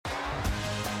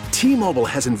T-Mobile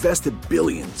has invested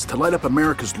billions to light up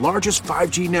America's largest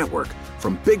 5G network,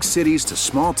 from big cities to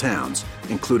small towns,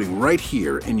 including right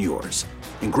here in yours.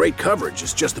 And great coverage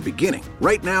is just the beginning.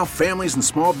 Right now, families and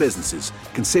small businesses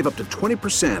can save up to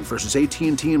 20% versus AT&T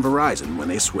and Verizon when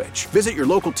they switch. Visit your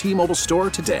local T-Mobile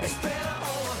store today.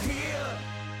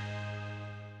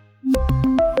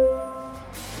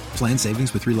 Plan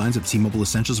savings with 3 lines of T-Mobile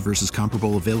Essentials versus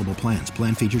comparable available plans.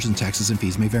 Plan features and taxes and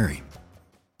fees may vary.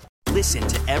 Listen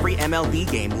to every MLB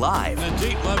game live. In the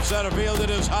deep left center field, it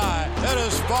is high, it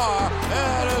is far,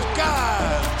 it is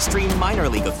gone. Stream minor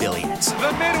league affiliates.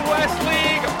 The Midwest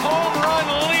League home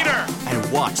run leader.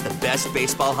 And watch the best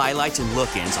baseball highlights and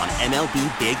look-ins on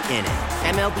MLB Big Inning.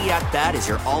 MLB At Bat is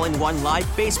your all-in-one live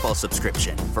baseball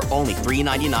subscription for only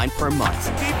 $3.99 per month.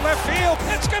 Deep left field,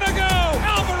 it's gonna go.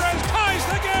 Alvarez ties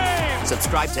the game.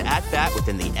 Subscribe to At Bat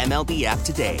within the MLB app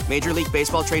today. Major League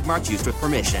Baseball trademarks used with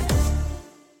permission.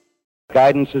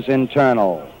 Guidance is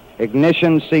internal.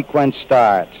 Ignition sequence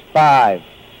starts. 5,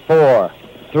 4,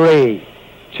 3,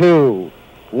 2,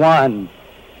 1,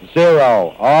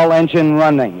 0. All engine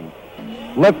running.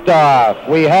 Liftoff.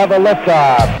 We have a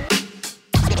liftoff.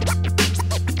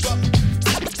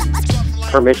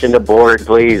 Permission to board,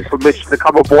 please. Permission to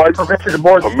come aboard. Permission to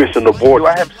board. Permission to board. Do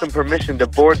I have some permission to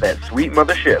board that sweet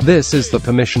mothership? This is the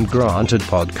Permission Granted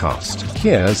podcast.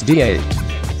 Here's DA.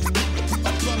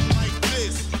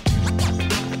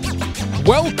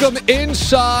 Welcome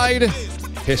inside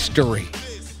history,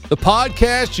 the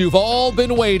podcast you've all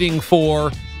been waiting for,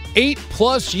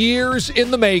 8+ years in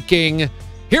the making.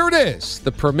 Here it is,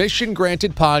 the Permission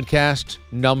Granted podcast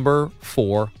number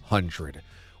 400.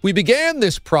 We began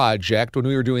this project when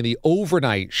we were doing the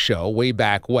overnight show way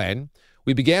back when.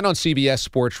 We began on CBS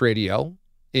Sports Radio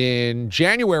in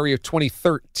January of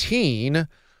 2013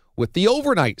 with the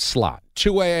overnight slot,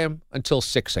 2 a.m. until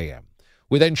 6 a.m.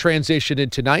 We then transitioned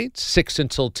into nights, 6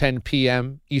 until 10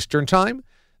 p.m. Eastern Time,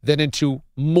 then into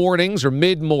mornings or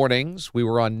mid-mornings. We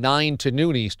were on 9 to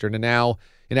noon Eastern, and now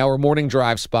in our morning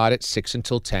drive spot at 6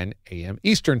 until 10 a.m.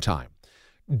 Eastern Time.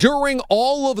 During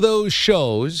all of those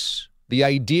shows, the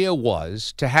idea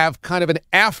was to have kind of an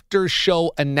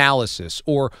after-show analysis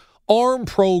or ARM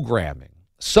programming,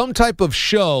 some type of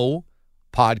show,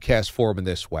 podcast form in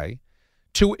this way,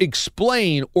 to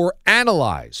explain or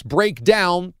analyze, break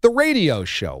down the radio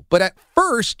show. But at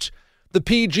first, the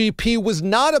PGP was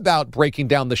not about breaking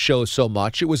down the show so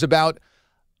much. It was about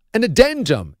an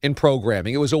addendum in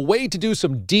programming. It was a way to do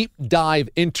some deep dive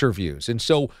interviews. And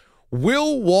so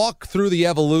we'll walk through the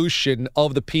evolution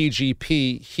of the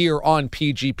PGP here on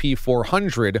PGP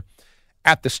 400.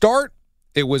 At the start,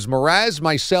 it was Mraz,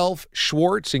 myself,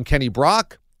 Schwartz, and Kenny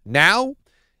Brock. Now,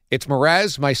 it's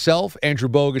Mraz, myself, Andrew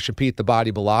Bogusch, and Pete the Body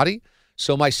Bilotti.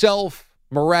 So myself,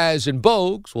 Mraz, and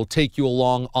Bogues will take you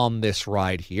along on this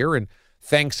ride here. And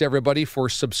thanks, everybody, for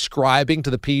subscribing to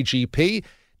the PGP.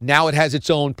 Now it has its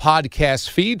own podcast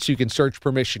feed, so you can search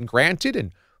Permission Granted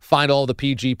and find all the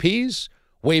PGPs.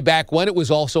 Way back when, it was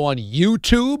also on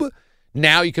YouTube.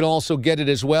 Now you can also get it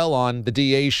as well on the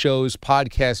DA Show's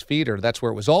podcast feed, or that's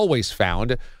where it was always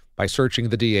found, by searching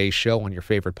the DA Show on your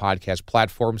favorite podcast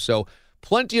platform. So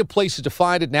plenty of places to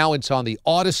find it. Now it's on the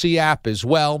Odyssey app as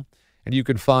well, and you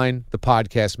can find the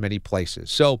podcast many places.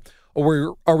 So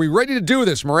are we ready to do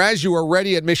this? Mraz, you are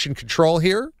ready at Mission Control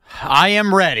here? I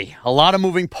am ready. A lot of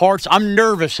moving parts. I'm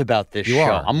nervous about this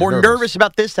show. I'm more nervous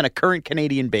about this than a current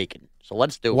Canadian bacon. So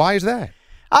let's do it. Why is that?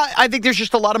 I think there's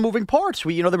just a lot of moving parts.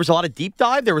 There was a lot of deep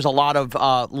dive. There was a lot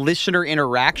of listener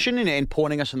interaction and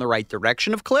pointing us in the right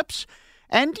direction of clips.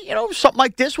 And, something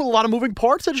like this with a lot of moving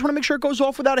parts, I just want to make sure it goes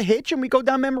off without a hitch and we go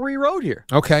down memory road here.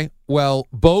 Okay. Well,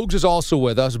 Bogues is also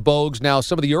with us. Bogues, now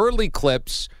some of the early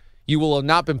clips, you will have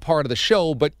not been part of the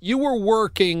show, but you were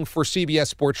working for CBS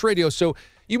Sports Radio, so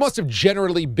you must have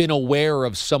generally been aware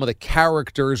of some of the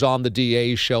characters on the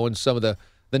DA show and some of the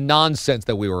nonsense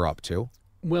that we were up to.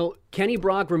 Well, Kenny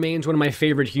Brock remains one of my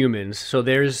favorite humans, so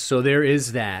there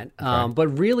is that. Okay. But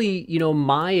really,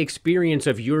 my experience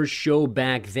of your show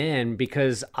back then,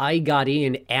 because I got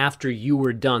in after you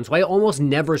were done, so I almost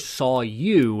never saw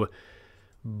you.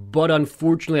 But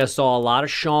unfortunately, I saw a lot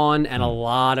of Sean and a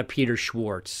lot of Peter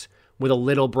Schwartz with a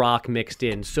little Brock mixed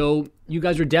in. So you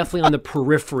guys are definitely on the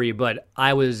periphery, but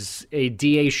I was a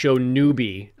DA show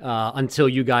newbie until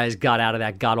you guys got out of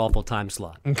that god-awful time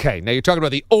slot. Okay, now you're talking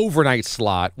about the overnight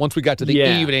slot. Once we got to the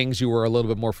evenings, you were a little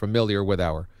bit more familiar with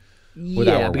our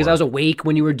because I was awake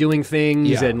when you were doing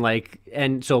things,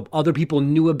 and so other people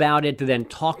knew about it to then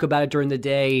talk about it during the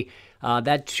day.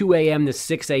 That 2 a.m. to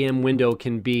 6 a.m. window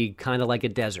can be kind of like a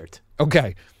desert.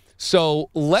 Okay. So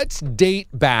let's date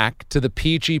back to the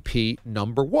PGP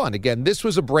number 1. Again, this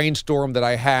was a brainstorm that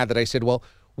I had that I said, well,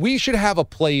 we should have a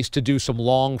place to do some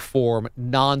long-form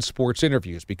non-sports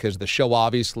interviews because the show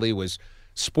obviously was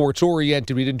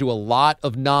sports-oriented. We didn't do a lot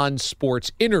of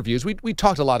non-sports interviews. We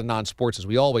talked a lot of non-sports, as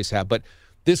we always have, but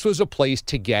this was a place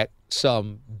to get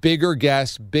some bigger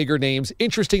guests, bigger names,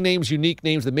 interesting names, unique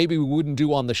names that maybe we wouldn't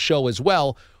do on the show as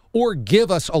well, or give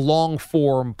us a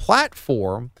long-form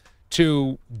platform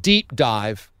to deep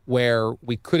dive where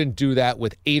we couldn't do that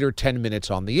with 8 or 10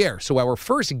 minutes on the air. So our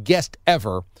first guest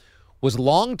ever was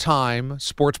longtime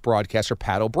sports broadcaster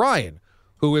Pat O'Brien,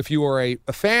 who, if you are a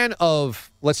fan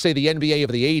of, let's say, the NBA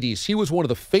of the 80s, he was one of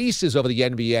the faces of the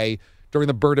NBA during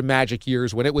the Bird and Magic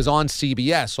years when it was on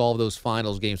CBS, all of those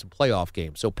finals games and playoff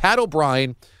games. So Pat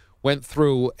O'Brien went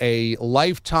through a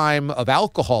lifetime of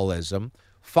alcoholism,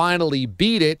 finally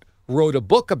beat it, wrote a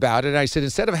book about it, and I said,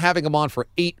 instead of having him on for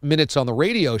 8 minutes on the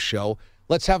radio show,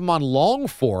 let's have him on long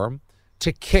form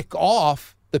to kick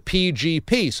off the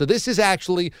PGP. So this is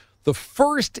actually the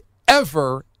first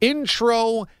ever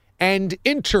intro and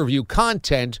interview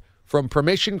content from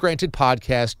Permission Granted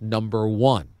Podcast number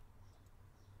 1.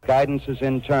 Guidance is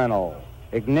internal.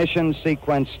 Ignition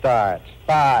sequence starts.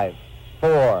 5,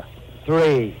 4,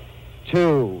 3,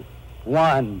 2,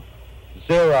 1,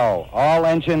 0. All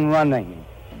engine running.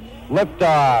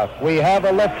 Liftoff. We have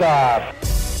a liftoff.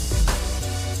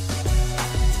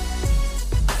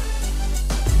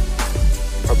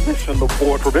 Permission to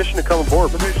board. Permission to come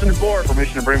aboard. Permission to board.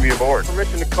 Permission to bring me aboard.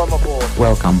 Permission to come aboard.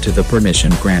 Welcome to the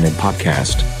Permission Granted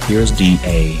Podcast. Here's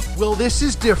DA. Well, this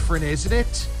is different, isn't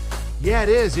it? Yeah, it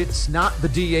is. It's not the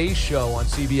DA show on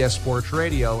CBS Sports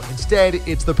Radio. Instead,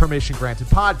 it's the Permission Granted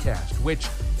Podcast, which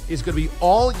is going to be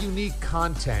all unique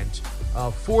content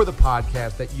for the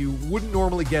podcast that you wouldn't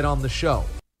normally get on the show.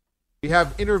 We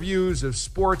have interviews of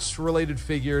sports-related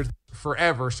figures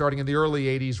forever, starting in the early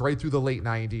 80s, right through the late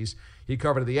 90s. He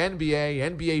covered the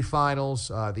NBA, NBA Finals,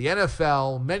 the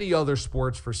NFL, many other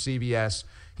sports for CBS.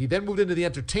 He then moved into the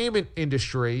entertainment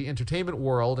industry, entertainment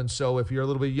world, and so if you're a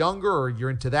little bit younger or you're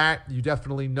into that, you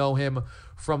definitely know him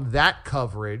from that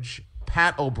coverage.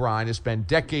 Pat O'Brien has spent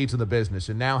decades in the business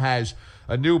and now has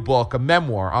a new book, a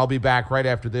memoir. I'll be back right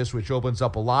after this, which opens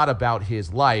up a lot about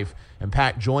his life. And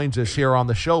Pat joins us here on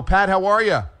the show. Pat, how are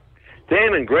you?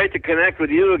 Damon, great to connect with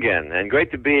you again, and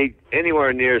great to be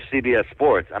anywhere near CBS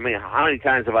Sports. I mean, how many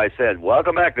times have I said,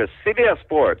 welcome back to CBS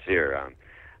Sports here?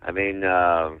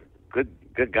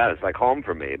 Good God, it's like home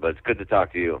for me, but it's good to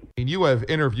talk to you. You have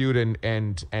interviewed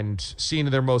and seen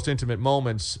in their most intimate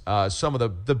moments some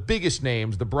of the biggest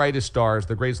names, the brightest stars,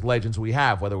 the greatest legends we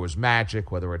have, whether it was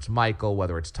Magic, whether it's Michael,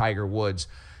 whether it's Tiger Woods.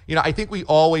 You know, I think we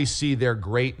always see their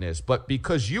greatness, but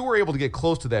because you were able to get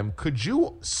close to them, could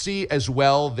you see as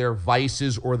well their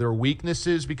vices or their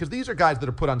weaknesses? Because these are guys that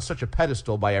are put on such a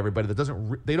pedestal by everybody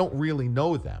that they don't really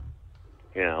know them.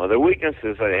 You know, their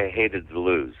weaknesses I hated to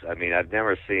lose. I mean, I've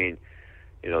never seen,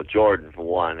 Jordan for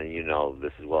one, and you know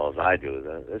this as well as I do.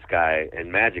 This guy,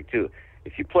 and Magic too.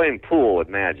 If you play in pool with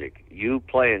Magic, you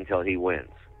play until he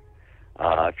wins.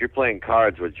 If you're playing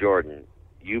cards with Jordan,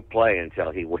 you play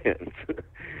until he wins.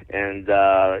 And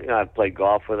I've played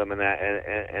golf with them, and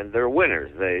and they're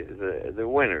winners. They're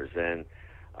winners, and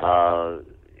around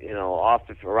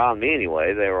me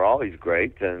anyway, they were always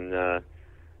great. And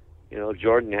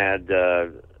Jordan had.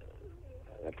 I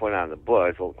point out in the book,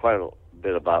 I told quite a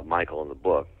bit about Michael in the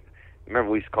book. Remember,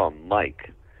 we used to call him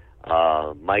Mike,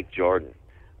 Mike Jordan.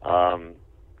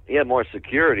 He had more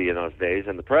security in those days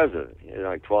than the president.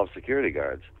 Like 12 security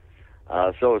guards. So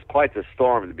it was quite the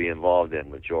storm to be involved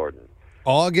in with Jordan.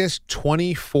 August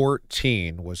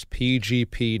 2014 was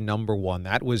PGP number 1.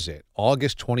 That was it.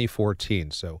 August 2014.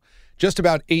 So just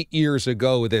about 8 years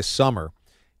ago this summer.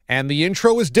 And the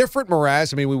intro was different,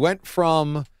 Mraz. I mean, we went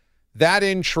from that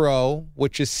intro,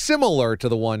 which is similar to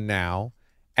the one now,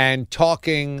 and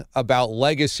talking about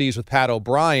legacies with Pat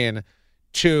O'Brien,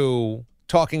 to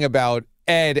talking about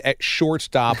Ed at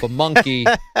shortstop, a monkey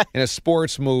in a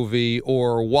sports movie,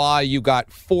 or why you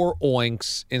got 4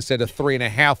 oinks instead of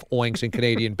 3.5 oinks in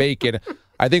Canadian bacon.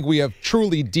 I think we have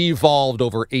truly devolved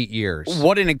over 8 years.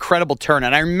 What an incredible turn.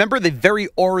 And I remember the very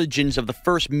origins of the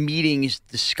first meetings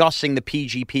discussing the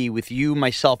PGP with you,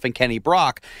 myself, and Kenny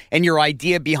Brock, and your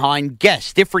idea behind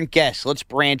guests, different guests. Let's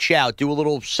branch out, do a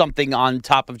little something on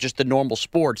top of just the normal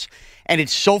sports. And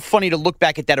it's so funny to look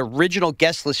back at that original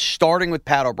guest list, starting with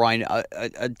Pat O'Brien,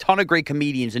 a ton of great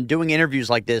comedians, and doing interviews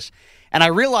like this. And I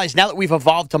realize now that we've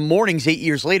evolved to mornings 8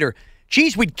 years later,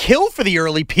 Geez, we'd kill for the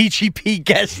early PGP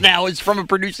guests now, is from a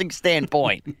producing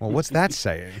standpoint. Well, what's that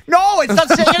saying? No, it's not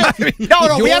saying anything.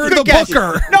 No, we have You're good the guesses.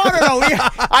 booker. No.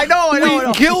 I know.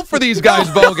 We kill for these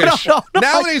guys, Bogus. No.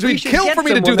 Nowadays, we'd kill for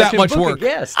me to do that much work.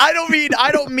 I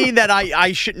don't mean that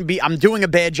I shouldn't be. I'm doing a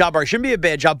bad job, or I shouldn't be a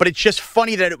bad job. But it's just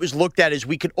funny that it was looked at as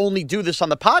we could only do this on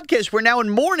the podcast. We're now in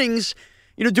mornings.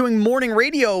 Doing morning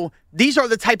radio, these are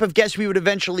the type of guests we would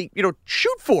eventually,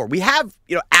 shoot for. We have,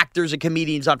 actors and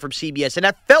comedians on from CBS, and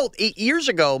that felt 8 years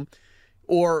ago,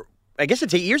 or I guess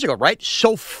it's 8 years ago, right?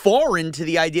 So foreign to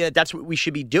the idea that that's what we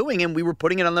should be doing, and we were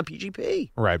putting it on the PGP.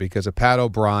 Right, because of Pat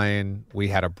O'Brien, we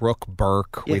had a Brooke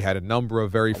Burke, we had a number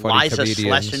of very funny Liza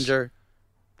comedians. Schlesinger.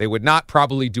 They would not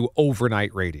probably do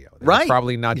overnight radio. They would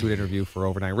probably not do an interview for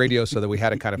overnight radio, so that we had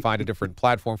to kind of find a different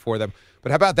platform for them.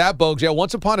 But how about that, Bogues? Yeah,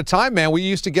 once upon a time, man, we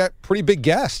used to get pretty big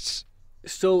guests.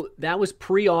 So that was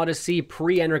pre-Odyssey,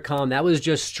 pre-Entercom. That was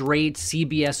just straight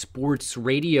CBS Sports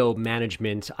radio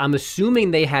management. I'm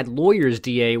assuming they had lawyers,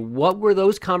 DA. What were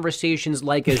those conversations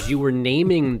like as you were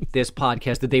naming this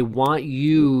podcast? Did they want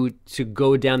you to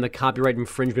go down the copyright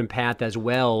infringement path as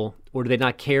well? Or do they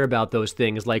not care about those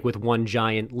things, like with One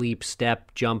Giant, Leap,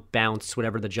 Step, Jump, Bounce,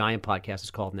 whatever the Giant podcast is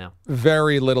called now?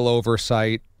 Very little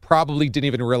oversight. Probably didn't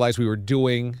even realize we were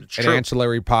doing an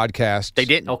ancillary podcast. They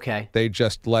didn't. Okay. They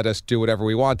just let us do whatever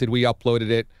we wanted. We uploaded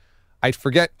it. I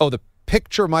forget. Oh, the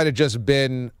picture might have just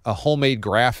been a homemade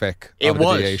graphic of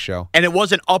the DA show. And it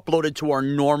wasn't uploaded to our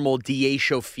normal DA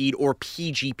show feed or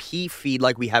PGP feed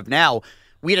like we have now.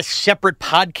 We had a separate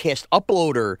podcast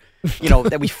uploader,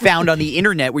 that we found on the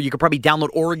internet where you could probably download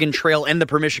Oregon Trail and the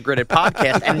Permission Granted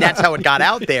podcast, and that's how it got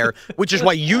out there, which is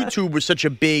why YouTube was such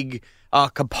a big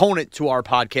component to our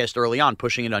podcast early on,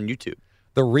 pushing it on YouTube.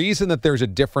 The reason that there's a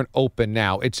different open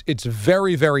now, it's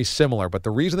very, very similar, but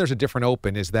the reason there's a different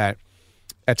open is that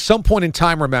at some point in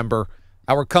time, remember,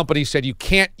 our company said you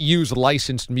can't use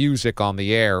licensed music on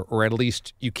the air, or at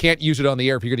least you can't use it on the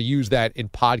air if you're going to use that in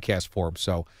podcast form.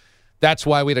 So that's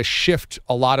why we had to shift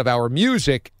a lot of our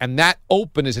music, and that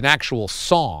open is an actual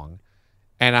song.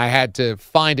 And I had to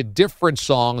find a different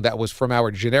song that was from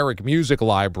our generic music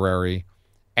library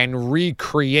and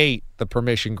recreate the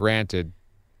Permission Granted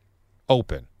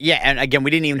open. Yeah, and again, we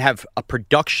didn't even have a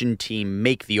production team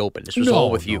make the open. This was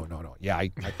all with you. No. Yeah, I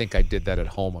think I did that at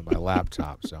home on my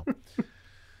laptop. So,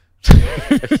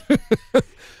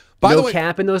 By the way,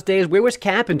 Cap in those days. Where was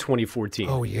Cap in 2014?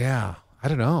 Oh yeah, I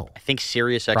don't know. I think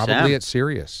Sirius XM. Probably at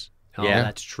Sirius. Oh, yeah,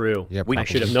 that's true. Yeah, I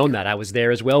should have known that. I was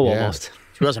there as well, almost.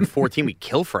 2014, we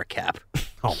kill for a Cap.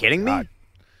 Kidding me?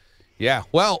 Yeah,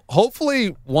 well,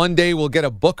 hopefully one day we'll get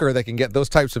a booker that can get those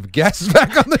types of guests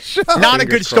back on the show. Not a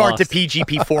good start to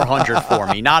PGP 400 for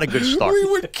me. Not a good start. We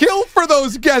would kill for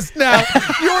those guests now.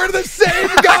 You're the same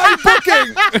guy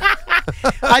booking.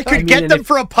 I could get them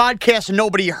for a podcast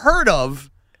nobody heard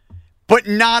of, but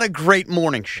not a great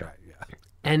morning show.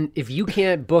 And if you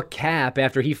can't book Cap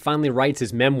after he finally writes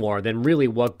his memoir, then really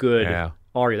what good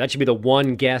are you? That should be the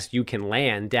one guest you can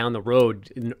land down the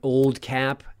road. An old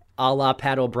Cap, a la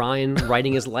Pat O'Brien,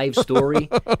 writing his life story.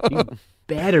 You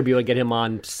better be able to get him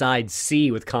on side C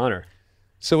with Connor.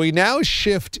 So we now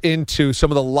shift into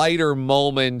some of the lighter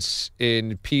moments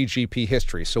in PGP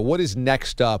history. So what is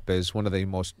next up as one of the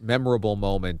most memorable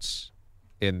moments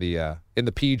in the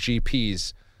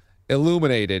PGP's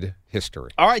illuminated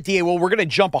history? All right, DA. Well, we're going to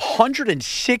jump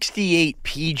 168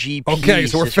 PGPs. Okay,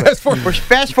 so we're fast forward. We're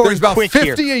fast forward. There's about quick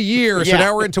 50 here. a year. So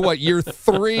now we're into what, year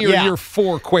 3 or year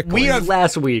 4 quickly? We have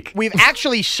last week. We've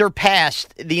actually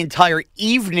surpassed the entire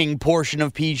evening portion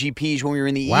of PGPs when we were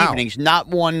in the evenings. Not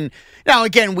one. Now,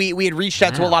 again, we had reached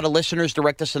out to a lot of listeners,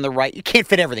 direct us in the right. You can't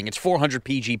fit everything. It's 400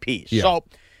 PGPs. Yeah. So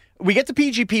we get to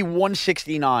PGP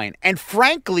 169, and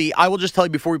frankly, I will just tell you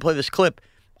before we play this clip,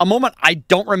 a moment I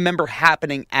don't remember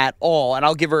happening at all, and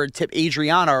I'll give her a tip.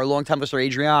 Adriana, our longtime listener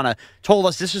Adriana, told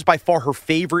us this is by far her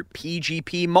favorite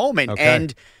PGP moment. Okay.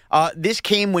 And this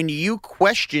came when you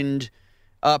questioned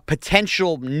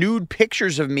potential nude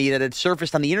pictures of me that had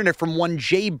surfaced on the internet from one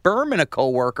Jay Berman, a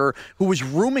coworker, who was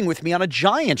rooming with me on a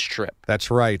Giants trip. That's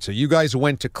right. So you guys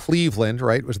went to Cleveland,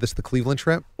 right? Was this the Cleveland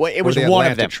trip? Well, it was the one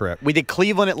Atlanta of them. Trip? We did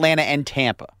Cleveland, Atlanta, and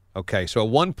Tampa. Okay, so at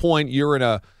one point you're in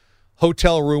a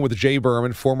hotel room with Jay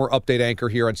Berman, former Update anchor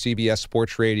here on CBS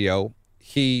Sports Radio.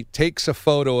 He takes a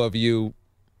photo of you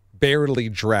barely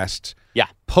dressed,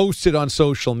 posts it on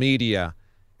social media,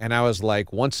 and I was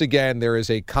like, once again, there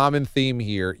is a common theme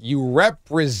here. You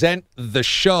represent the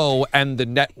show and the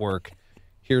network.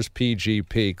 Here's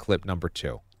PGP clip number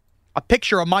 2. A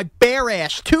picture of my bare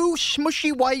ass, 2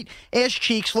 smushy white ass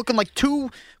cheeks looking like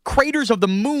 2 craters of the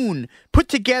moon put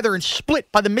together and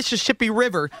split by the Mississippi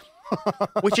River.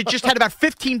 which it just had about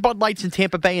 15 Bud Lights in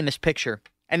Tampa Bay in this picture.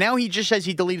 And now he just says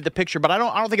he deleted the picture, but I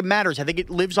don't think it matters. I think it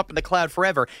lives up in the cloud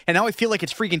forever. And now I feel like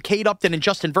it's freaking Kate Upton and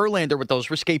Justin Verlander with those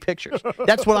risque pictures.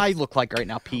 That's what I look like right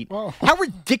now, Pete. Well, how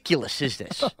ridiculous is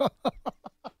this?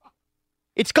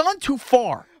 It's gone too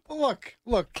far. Look.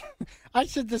 I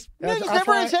said this. There's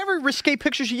never risque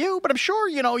pictures of you, but I'm sure,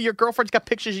 your girlfriend's got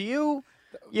pictures of you.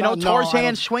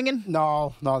 Tarzan swinging.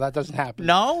 No, that doesn't happen.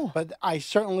 No? But I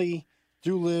certainly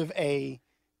do live a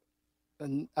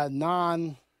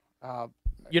non...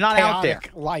 You're not out there.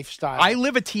 Lifestyle. I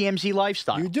live a TMZ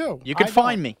lifestyle. You do. You can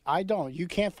find me. I don't. You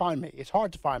can't find me. It's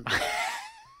hard to find me.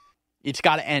 It's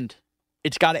got to end.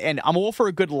 It's got to end. I'm all for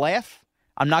a good laugh.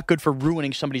 I'm not good for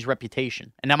ruining somebody's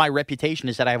reputation. And now my reputation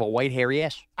is that I have a white, hairy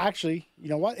ass. Actually, you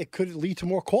know what? It could lead to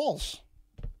more calls.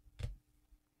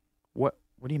 What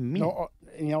do you mean?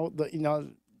 No,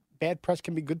 bad press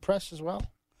can be good press as well.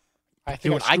 I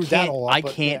think Dude, I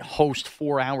can't host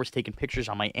 4 hours taking pictures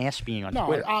on my ass being on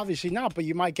Twitter. No, obviously not, but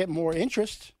you might get more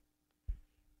interest.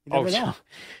 You never know.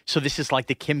 So this is like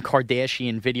the Kim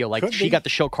Kardashian video. Like she got to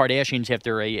show Kardashians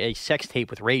after a sex tape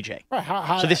with Ray J.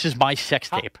 Right. So this is my sex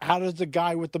tape. How does the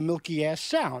guy with the milky ass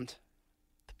sound?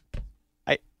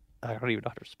 I don't even know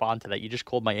how to respond to that. You just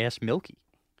called my ass milky.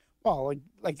 Well,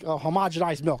 like a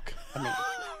homogenized milk. I mean,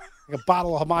 like a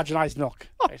bottle of homogenized milk,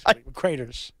 basically, with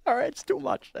craters. All right, it's too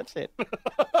much. That's it.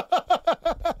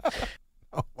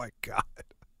 Oh, my God.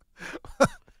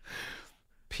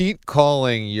 Pete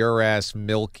calling your ass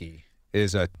milky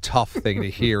is a tough thing to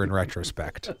hear in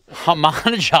retrospect.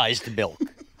 Homogenized milk.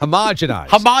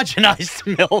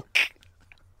 Homogenized milk.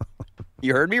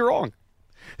 You heard me wrong.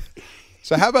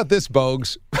 So how about this,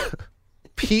 Bogues?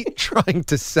 Pete trying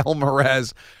to sell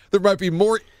Mraz. There might be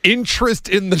more interest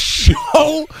in the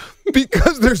show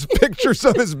because there's pictures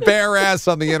of his bare ass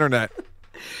on the internet.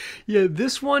 Yeah,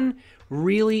 this one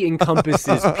really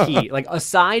encompasses Pete. Like,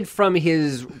 aside from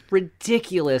his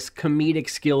ridiculous comedic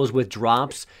skills with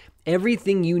drops,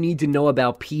 everything you need to know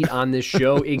about Pete on this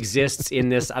show exists in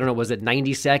this, I don't know, was it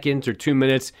 90 seconds or 2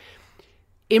 minutes?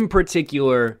 In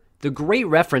particular, the great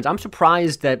reference. I'm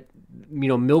surprised that,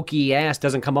 milky ass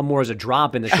doesn't come up more as a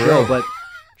drop in the show, but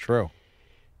true.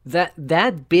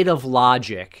 That bit of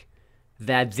logic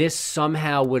that this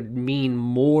somehow would mean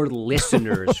more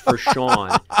listeners for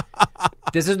Sean.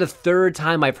 This is the third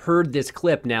time I've heard this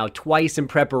clip now, twice in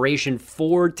preparation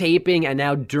for taping and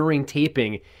now during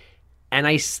taping, and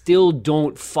I still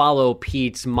don't follow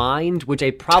Pete's mind, which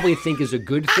I probably think is a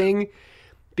good thing,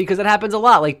 because it happens a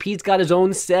lot. Like, Pete's got his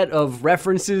own set of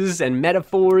references and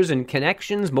metaphors and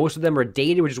connections. Most of them are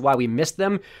dated, which is why we missed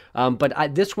them.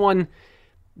 But this one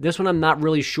I'm not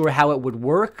really sure how it would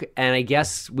work, and I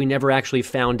guess we never actually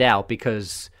found out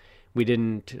because we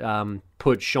didn't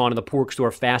put Sean in the pork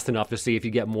store fast enough to see if you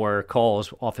get more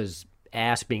calls off his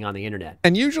ass being on the internet.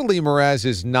 And usually Mraz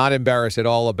is not embarrassed at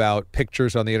all about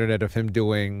pictures on the internet of him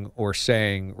doing or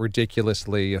saying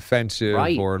ridiculously offensive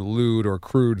or lewd or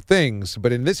crude things.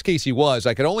 But in this case, he was.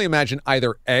 I could only imagine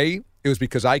either A, it was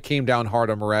because I came down hard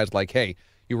on Mraz, like, hey,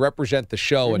 you represent the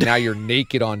show and now you're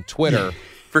naked on Twitter.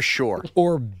 For sure.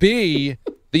 Or B,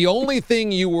 the only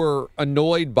thing you were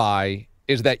annoyed by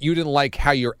is that you didn't like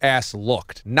how your ass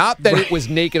looked. Not that it was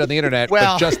naked on the internet,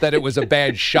 but just that it was a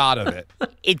bad shot of it.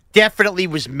 It definitely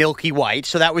was milky white,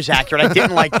 so that was accurate. I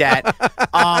didn't like that.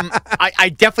 I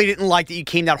definitely didn't like that you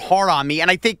came down hard on me. And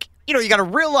I think, you got to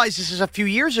realize this is a few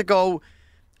years ago.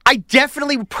 I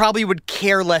definitely probably would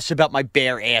care less about my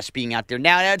bare ass being out there.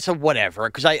 Now, that's a whatever,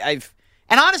 because and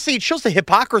honestly, it shows the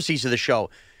hypocrisies of the show.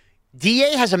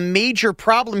 DA has a major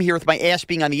problem here with my ass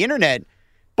being on the internet.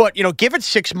 But, give it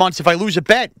 6 months. If I lose a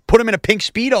bet, put him in a pink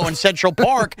Speedo in Central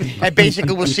Park, and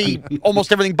basically we'll see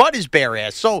almost everything but his bare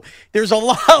ass. So there's a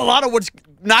lot of what's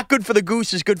not good for the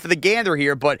goose is good for the gander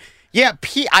here. But, yeah,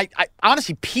 Pete,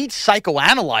 honestly, Pete's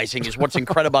psychoanalyzing is what's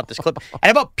incredible about this clip. And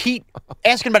about Pete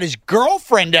asking about his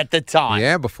girlfriend at the time.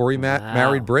 Yeah, before he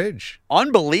married Bridge.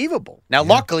 Unbelievable. Now,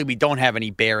 luckily, we don't have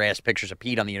any bare ass pictures of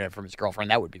Pete on the internet from his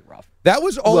girlfriend. That would be rough. That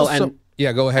was also...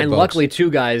 Yeah, go ahead, And Bogues. luckily,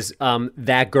 too, guys,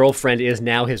 that girlfriend is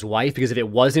now his wife, because if it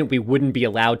wasn't, we wouldn't be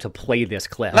allowed to play this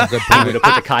clip. Good point. We would have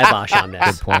put the kibosh on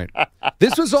this. Good point.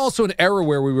 This was also an era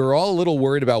where we were all a little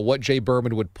worried about what Jay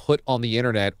Berman would put on the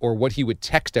internet or what he would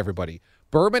text everybody.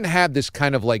 Berman had this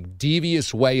kind of like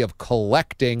devious way of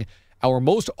collecting our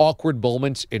most awkward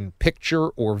moments in picture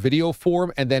or video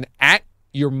form, and then at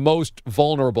your most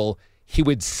vulnerable, he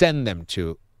would send them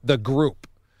to the group.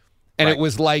 And it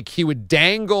was like he would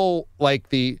dangle like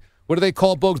what do they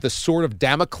call it, Bogues? The sword of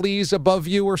Damocles above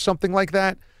you or something like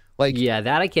that? Like, yeah,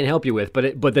 that I can't help you with.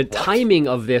 But the timing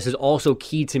of this is also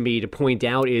key to me to point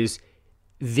out is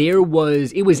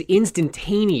it was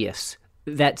instantaneous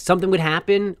that something would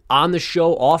happen on the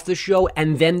show, off the show,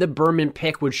 and then the Berman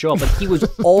pick would show up. Like, he was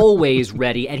always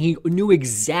ready, and he knew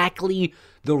exactly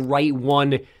the right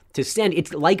one to send.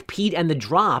 It's like Pete and the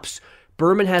drops.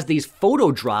 Berman has these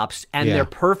photo drops, and they're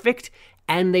perfect,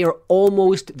 and they are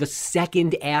almost the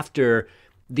second after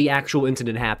the actual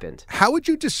incident happened. How would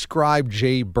you describe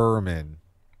Jay Berman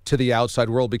to the outside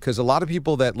world? Because a lot of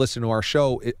people that listen to our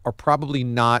show are probably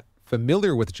not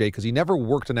familiar with Jay because he never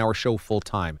worked on our show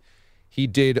full-time. He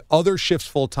did other shifts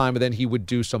full-time, and then he would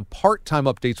do some part-time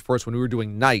updates for us when we were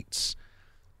doing nights.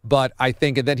 But I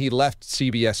think, and then he left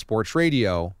CBS Sports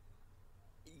Radio.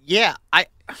 Yeah,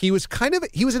 he was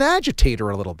an agitator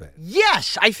a little bit.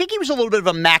 Yes, I think he was a little bit of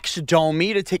a Max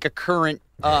Domi, to take a current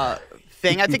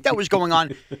thing. I think that was going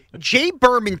on. Jay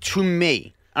Berman, to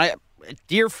me,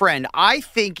 dear friend, I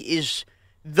think is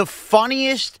the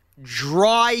funniest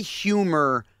dry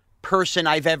humor person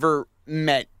I've ever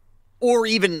met or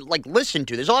even listened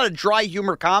to. There's a lot of dry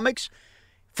humor comics.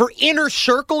 For inner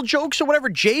circle jokes or whatever,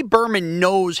 Jay Berman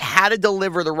knows how to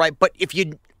deliver the right. But if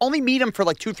you only meet him for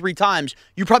 2-3 times,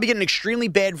 you probably get an extremely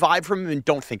bad vibe from him and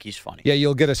don't think he's funny. Yeah,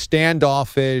 you'll get a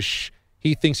standoffish,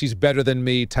 he thinks he's better than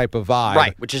me type of vibe.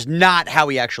 Right, which is not how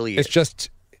he actually is. It's just,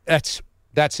 that's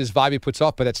his vibe he puts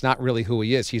off, but that's not really who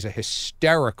he is. He's a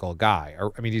hysterical guy.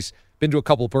 I mean, he's been to a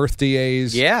couple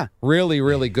birthdays. Yeah. Really,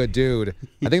 really good dude.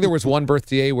 I think there was one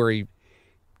birthday where he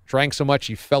drank so much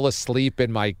he fell asleep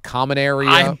in my common area.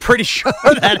 I'm pretty sure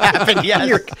that happened,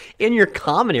 yes. In your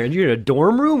common area? You're in a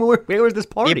dorm room? Where was this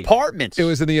party? The apartments. It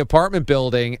was in the apartment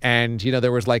building, and,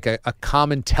 there was a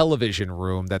common television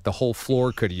room that the whole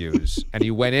floor could use. And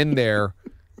he went in there,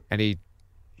 and he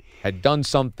had done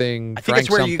something, I think it's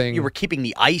where you were keeping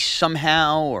the ice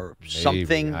somehow or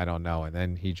something. I don't know. And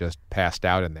then he just passed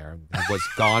out in there and was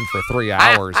gone for 3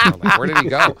 hours. And we're like, where did he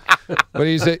go? But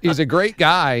he's a great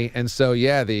guy. And so,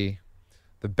 yeah, the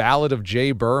Ballad of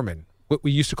Jay Berman.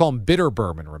 We used to call him Bitter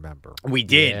Berman, remember? We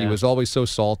did. He was always so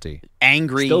salty.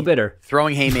 Angry. Still bitter.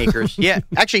 Throwing haymakers. Yeah.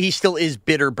 Actually, he still is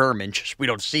Bitter Berman. Just we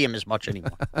don't see him as much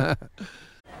anymore.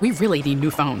 We really need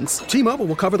new phones. T-Mobile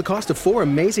will cover the cost of 4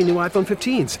 amazing new iPhone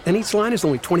 15s, and each line is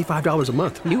only $25 a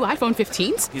month. New iPhone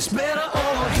 15s? It's better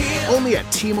over here. Only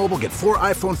at T-Mobile, get 4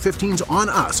 iPhone 15s on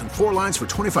us and 4 lines for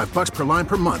 $25 per line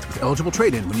per month with eligible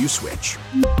trade-in when you switch.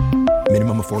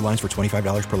 Minimum of 4 lines for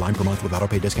 $25 per line per month with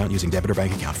autopay discount using debit or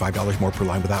bank account. $5 more per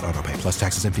line without autopay, plus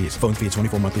taxes and fees. Phone fee at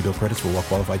 24 monthly bill credits for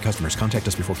well-qualified customers. Contact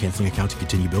us before canceling account to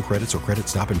continue bill credits or credit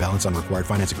stop and balance on required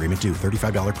finance agreement due.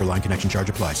 $35 per line connection charge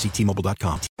applies. See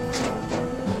T-Mobile.com.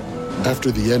 After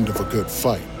the end of a good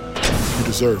fight, you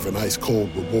deserve an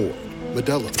ice-cold reward.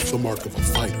 Modelo is the mark of a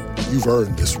fighter. You've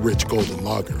earned this rich golden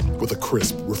lager with a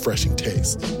crisp, refreshing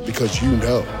taste. Because you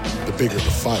know, the bigger the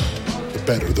fight, the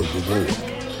better the reward.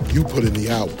 You put in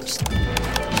the hours,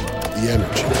 the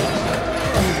energy,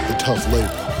 the tough labor.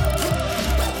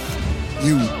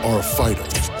 You are a fighter,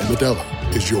 and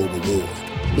Modelo is your reward.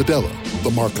 Modelo,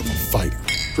 the mark of a fighter.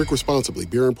 Drink responsibly.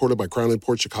 Beer imported by Crown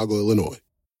Imports, Chicago, Illinois.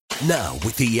 Now,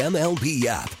 with the MLB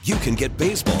app, you can get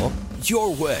baseball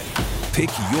your way. Pick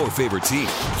your favorite team,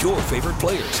 your favorite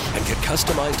players, and get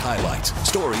customized highlights,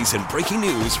 stories, and breaking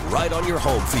news right on your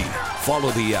home feed.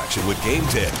 Follow the action with Game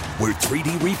 10, where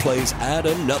 3D replays add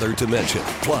another dimension.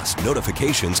 Plus,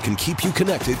 notifications can keep you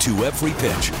connected to every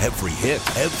pitch, every hit,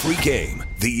 every game.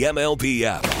 The MLB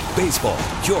app. Baseball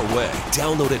your way.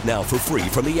 Download it now for free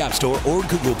from the App Store or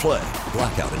Google Play.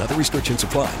 Blackout and other restrictions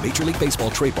apply. Major League Baseball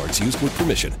trademarks used with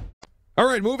permission. All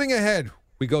right, moving ahead,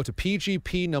 we go to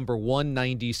PGP number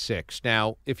 196.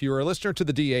 Now, if you're a listener to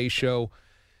the DA show,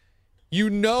 you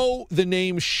know the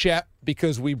name Shep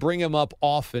because we bring him up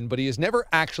often, but he has never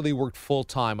actually worked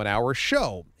full-time on our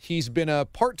show. He's been a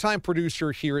part-time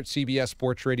producer here at CBS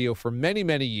Sports Radio for many,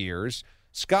 many years.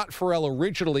 Scott Farrell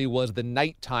originally was the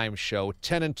nighttime show,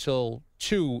 10 until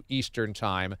 2 Eastern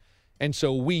time. And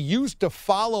so we used to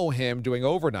follow him doing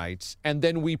overnights, and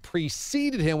then we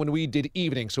preceded him when we did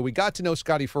evening. So we got to know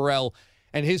Scotty Farrell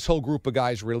and his whole group of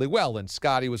guys really well. And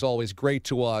Scotty was always great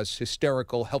to us,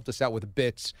 hysterical, helped us out with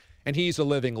bits, and he's a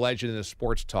living legend in the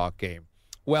sports talk game.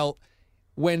 Well,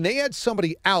 when they had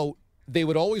somebody out, they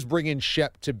would always bring in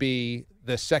Shep to be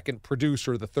the second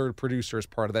producer, the third producer as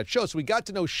part of that show. So we got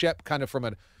to know Shep kind of from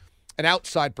an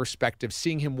outside perspective,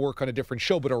 seeing him work on a different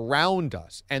show, but around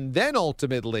us. And then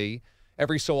ultimately,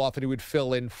 every so often, he would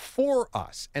fill in for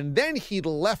us. And then he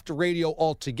left radio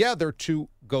altogether to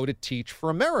go to Teach for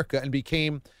America and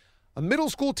became a middle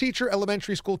school teacher,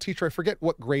 elementary school teacher. I forget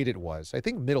what grade it was. I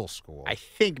think middle school. I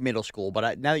think middle school,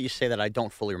 but now that you say that, I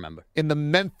don't fully remember. In the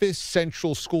Memphis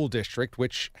Central School District,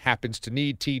 which happens to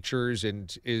need teachers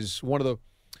and is one of the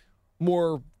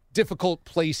more difficult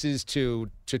places to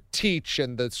teach,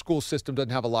 and the school system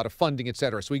doesn't have a lot of funding, et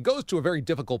cetera. So he goes to a very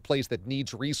difficult place that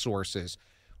needs resources,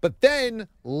 but then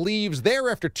leaves there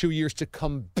after 2 years to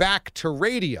come back to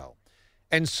radio.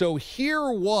 And so here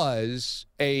was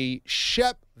a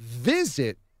Shep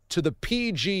visit to the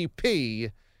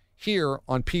PGP here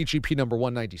on PGP number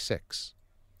 196.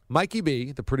 Mikey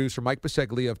B, the producer, Mike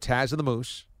Biseglia of Taz and the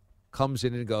Moose, comes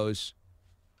in and goes,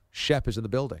 Shep is in the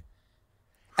building.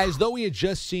 As though he had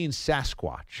just seen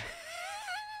Sasquatch.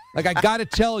 Like, I got to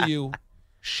tell you,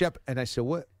 Shep. And I said,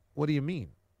 what do you mean?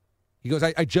 He goes,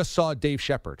 I just saw Dave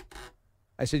Shepard.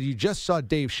 I said, you just saw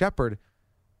Dave Shepard?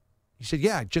 He said,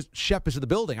 yeah, just Shep is in the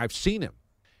building. I've seen him.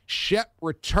 Shep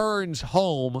returns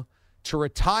home to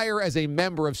retire as a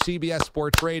member of CBS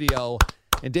Sports Radio,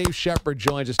 and Dave Shepard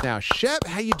joins us now. Shep,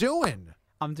 how you doing?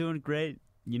 I'm doing great.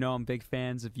 You know, I'm big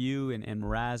fans of you and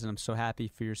Mraz, and I'm so happy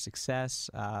for your success.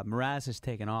 Mraz has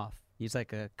taken off. He's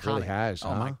like a comic. Really has,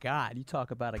 Oh, my God. You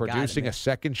talk about a guy. Producing a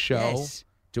second show, yes.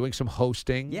 Doing some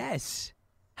hosting. Yes.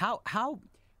 How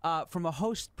from a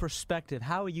host perspective,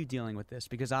 how are you dealing with this?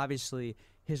 Because obviously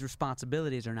his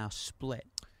responsibilities are now split.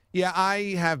 Yeah,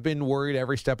 I have been worried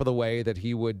every step of the way that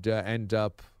he would end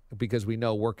up, because we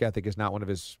know work ethic is not one of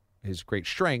his great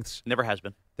strengths. Never has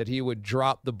been. That he would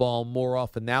drop the ball more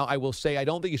often. Now, I will say I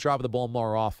don't think he's dropping the ball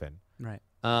more often. Right.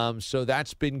 So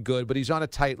that's been good, but he's on a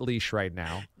tight leash right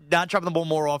now. Not dropping the ball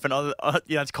more often.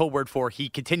 That's code word for he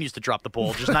continues to drop the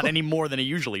ball, just not any more than he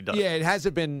usually does. Yeah, it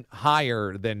hasn't been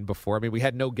higher than before. I mean, we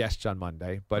had no guests on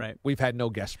Monday, but we've had no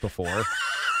guests before.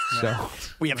 So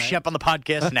we have Shep on the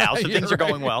podcast now, so things are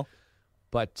going well.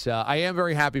 But I am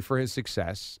very happy for his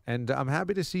success, and I'm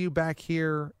happy to see you back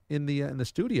here in the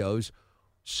studios.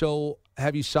 So,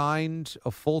 have you signed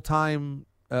a full-time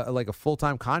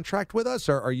contract with us,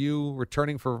 or are you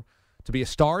returning to be a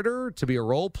starter, to be a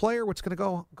role player? What's going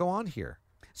to go on here?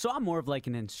 So I'm more of like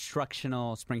an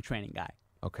instructional spring training guy.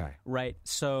 Okay. Right.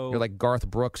 So you're like Garth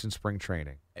Brooks in spring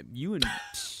training. You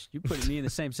putting me in the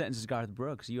same sentence as Garth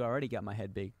Brooks. You already got my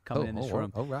head big coming in this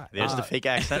room. Oh, right. There's the fake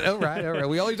accent. All right.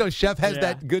 We always know Chef has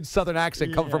that good Southern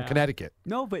accent coming from Connecticut.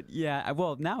 No, but yeah.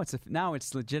 Well, now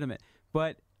it's legitimate.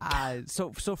 But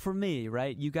so for me,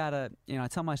 right? You gotta. I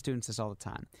tell my students this all the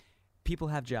time. People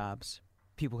have jobs,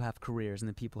 people have careers, and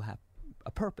then people have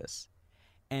a purpose.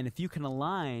 And if you can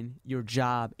align your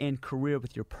job and career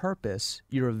with your purpose,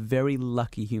 you're a very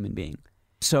lucky human being.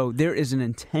 So there is an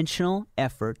intentional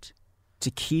effort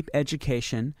to keep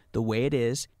education the way it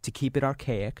is, to keep it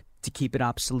archaic, to keep it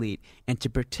obsolete, and to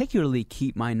particularly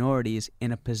keep minorities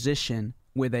in a position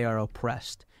where they are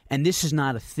oppressed. And this is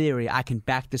not a theory. I can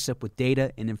back this up with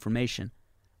data and information.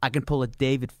 I can pull a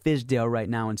David Fisdale right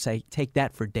now and say, take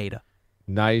that for data.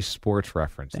 Nice sports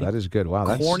reference. That is good. Wow,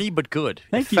 that's corny but good.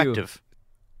 Thank Effective. You.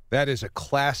 That is a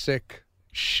classic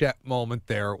Shep moment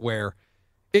there where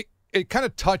it kind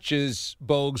of touches,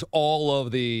 Bogues, all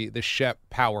of the Shep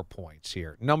PowerPoints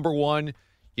here. Number one,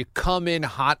 you come in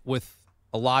hot with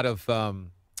a lot of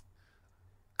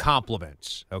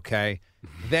compliments, okay?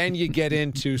 Then you get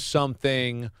into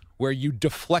something where you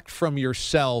deflect from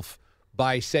yourself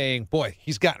by saying, boy,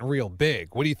 he's gotten real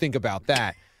big. What do you think about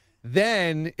that?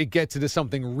 Then it gets into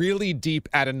something really deep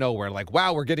out of nowhere, like,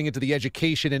 wow, we're getting into the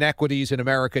education inequities in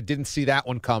America. Didn't see that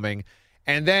one coming.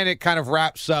 And then it kind of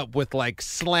wraps up with, like,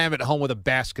 slam it home with a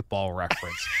basketball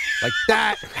reference. Like,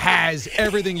 that has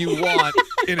everything you want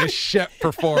in a Shep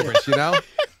performance, you know?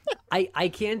 I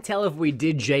can't tell if we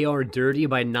did JR dirty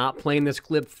by not playing this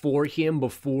clip for him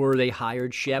before they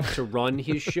hired Shep to run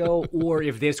his show, or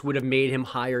if this would have made him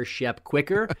hire Shep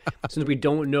quicker, since we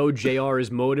don't know JR's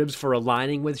motives for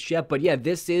aligning with Shep. But yeah,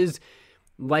 this is,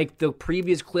 like the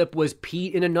previous clip was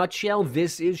Pete in a nutshell,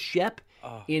 this is Shep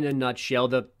in a nutshell.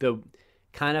 The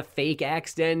kind of fake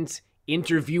accent,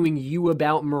 interviewing you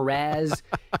about Mraz.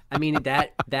 I mean,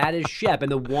 that is Shep.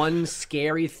 And the one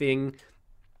scary thing,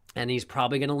 and he's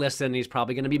probably going to listen, he's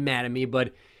probably going to be mad at me,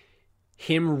 but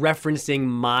him referencing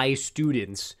my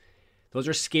students, those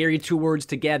are scary two words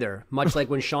together, much like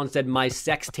when Sean said my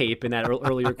sex tape in that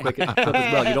earlier quick clip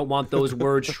as well. You don't want those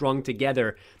words strung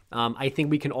together. I think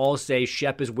we can all say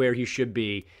Shep is where he should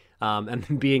be.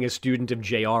 And being a student of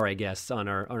JR, I guess, on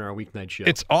our weeknight show.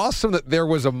 It's awesome that there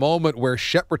was a moment where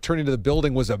Shep returning to the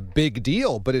building was a big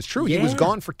deal, but it's true. Yeah. He was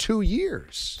gone for 2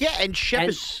 years. Yeah, and Shep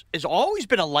has always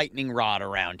been a lightning rod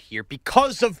around here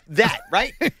because of that,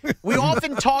 right? We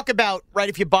often talk about, right,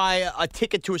 if you buy a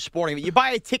ticket to a sporting event, you buy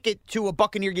a ticket to a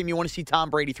Buccaneer game, you want to see Tom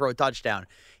Brady throw a touchdown.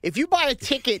 If you buy a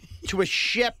ticket to a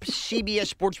Shep CBS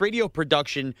Sports Radio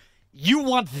production, you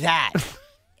want that.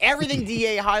 Everything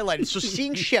DA highlighted. So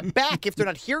seeing Shep back, if they're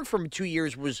not hearing from him 2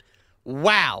 years, was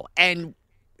wow. And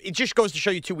it just goes to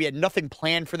show you, too, we had nothing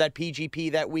planned for that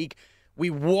PGP that week. We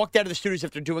walked out of the studios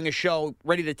after doing a show,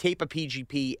 ready to tape a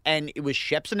PGP, and it was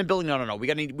Shep's in the building. No.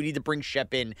 We need to bring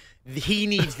Shep in. He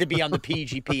needs to be on the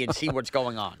PGP and see what's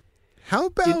going on. How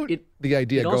about the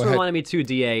idea? It also reminded me, too,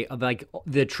 DA, of like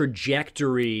the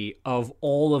trajectory of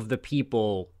all of the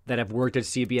people that have worked at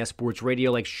CBS Sports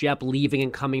Radio, like Shep leaving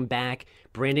and coming back,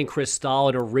 Brandon Cristal,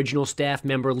 an original staff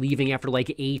member, leaving after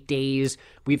like 8 days.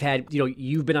 We've had,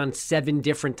 you've been on 7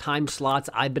 different time slots.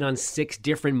 I've been on 6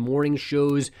 different morning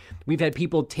shows. We've had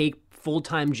people take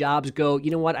full-time jobs, go,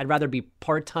 you know what, I'd rather be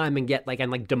part-time and get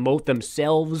demote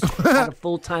themselves out of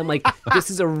full-time. Like, this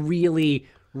is a really,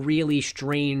 really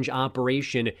strange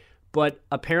operation. But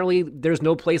apparently there's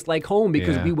no place like home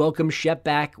because we welcomed Shep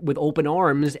back with open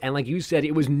arms. And like you said,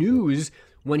 it was news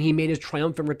when he made his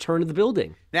triumphant return to the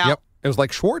building. Now, it was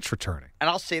like Schwartz returning. And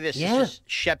I'll say this is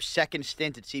Shep's second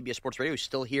stint at CBS Sports Radio. He's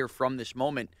still here from this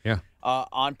moment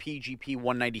on PGP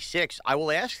 196. I will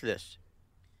ask this.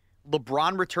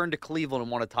 LeBron returned to Cleveland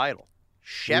and won a title.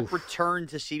 Shep returned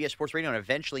to CBS Sports Radio and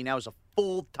eventually now is a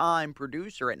full-time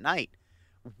producer at night.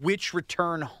 Which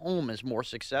return home is more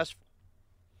successful?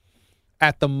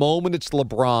 At the moment, it's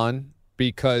LeBron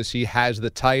because he has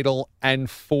the title and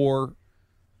 4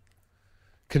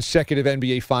 consecutive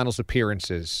NBA Finals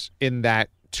appearances in that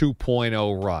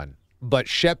 2.0 run. But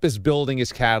Shep is building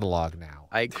his catalog now.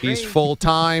 I agree. He's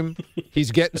full-time.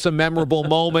 He's getting some memorable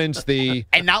moments. And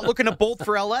not looking to bolt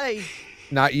for L.A.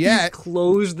 Not yet. He's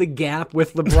closed the gap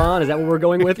with LeBron. Is that what we're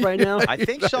going with right now? I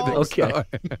think so. Okay.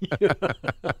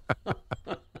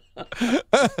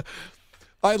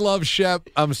 I love Shep.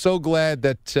 I'm so glad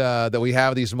that we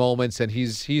have these moments, and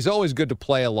he's always good to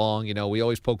play along. We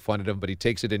always poke fun at him, but he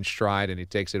takes it in stride, and he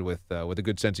takes it with a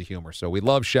good sense of humor. So we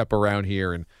love Shep around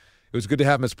here, and it was good to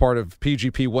have him as part of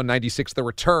PGP 196, The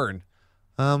Return.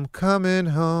 I'm coming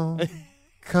home,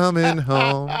 coming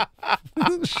home.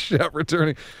 Shep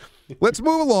returning. Let's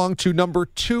move along to number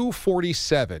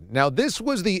 247. Now, this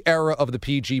was the era of the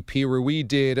PGP where we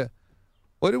did,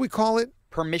 what did we call it?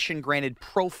 Permission-granted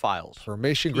profiles.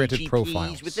 Permission-granted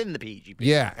profiles. Within the PGP.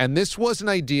 Yeah, and this was an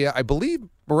idea, I believe,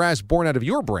 Mraz, born out of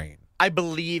your brain. I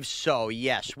believe so,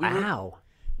 yes. Wow.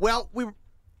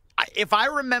 If I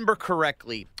remember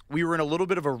correctly, we were in a little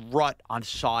bit of a rut on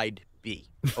side B,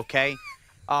 okay?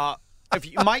 If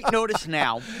you might notice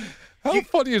now. How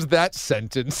funny is that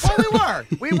sentence? Well,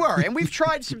 we were. And we've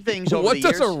tried some things over the years.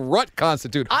 What does a rut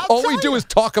constitute? All we do is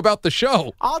talk about the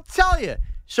show. I'll tell you.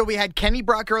 So we had Kenny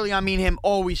Brock early on, me and him,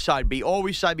 always side B,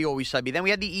 always side B, always side B. Then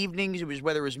we had the evenings. It was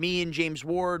whether it was me and James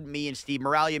Ward, me and Steve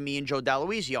Moralia, me and Joe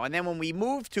D'Aloisio. And then when we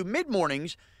moved to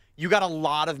mid-mornings, you got a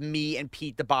lot of me and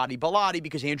Pete the Body Bellotti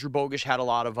because Andrew Bogusch had a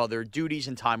lot of other duties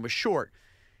and time was short.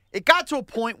 It got to a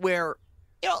point where,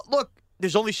 look,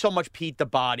 there's only so much Pete the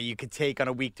Body you could take on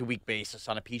a week-to-week basis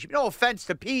on a PGP. No offense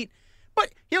to Pete,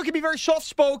 but he can be very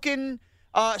soft-spoken,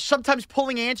 sometimes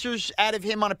pulling answers out of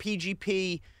him on a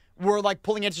PGP. We're like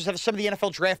pulling answers out of some of the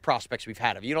NFL draft prospects we've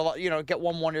had. Get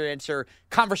one answer.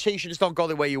 Conversations don't go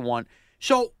the way you want.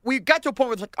 So we got to a point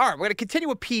where it's like, all right, we're going to continue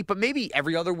with Pete, but maybe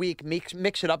every other week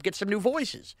mix it up, get some new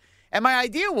voices. And my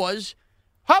idea was,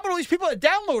 how about all these people that are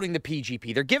downloading the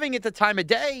PGP? They're giving it the time of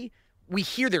day. We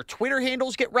hear their Twitter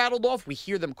handles get rattled off. We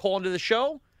hear them call into the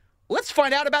show. Let's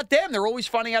find out about them. They're always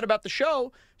finding out about the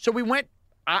show. So we went,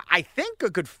 I think,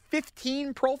 a good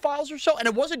 15 profiles or so. And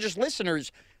it wasn't just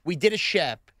listeners. We did a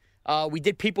Shep. We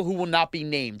did people who will not be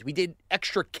named. We did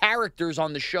extra characters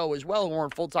on the show as well who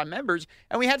weren't full-time members.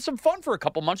 And we had some fun for a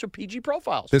couple months with PG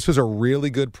profiles. This was a really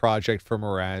good project for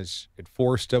Mraz. It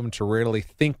forced him to really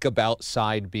think about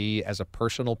Side B as a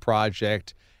personal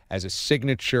project, as a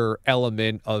signature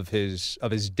element of his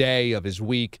day, of his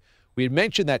week. We had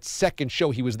mentioned that second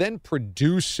show. He was then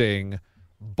producing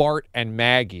Bart and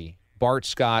Maggie. Bart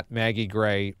Scott, Maggie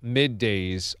Gray,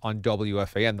 middays on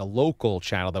WFAN, the local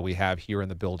channel that we have here in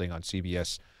the building on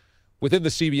CBS, within the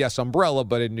CBS umbrella,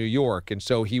 but in New York. And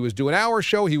so he was doing our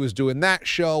show, he was doing that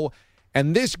show,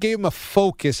 and this gave him a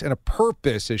focus and a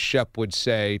purpose, as Shep would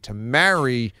say, to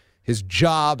marry his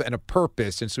job and a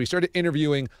purpose. And so he started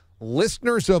interviewing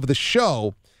listeners of the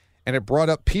show, and it brought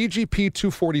up PGP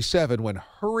 247 when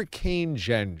Hurricane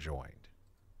Jen joined.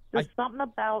 There's something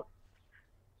about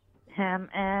him,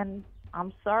 and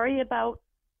I'm sorry about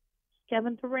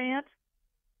Kevin Durant,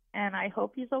 and I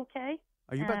hope he's okay.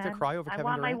 Are you about to cry over Kevin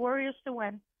Durant? I want my Warriors to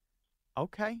win.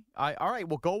 Okay. All right.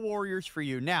 Well, go Warriors for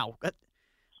you. Now,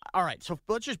 all right, so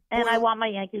let's just And I want my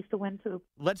Yankees to win, too.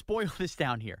 Let's boil this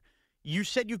down here. You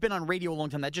said you've been on radio a long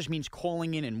time. That just means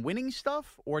calling in and winning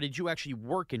stuff, or did you actually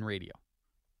work in radio?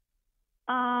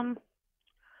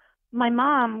 My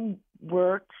mom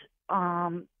worked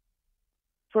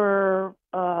for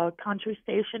a country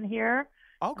station here.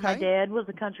 Okay. My dad was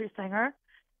a country singer,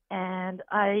 and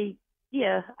I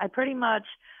pretty much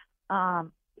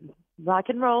rock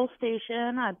and roll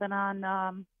station. I've been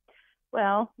on,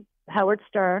 Howard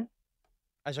Stern.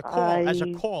 As a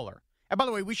caller. And by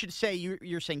the way, we should say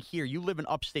you're saying here you live in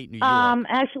upstate New York.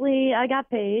 Actually, I got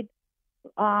paid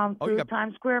through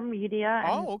Times Square Media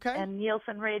and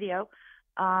Nielsen Radio.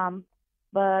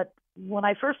 But when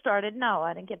I first started, no,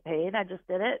 I didn't get paid. I just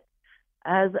did it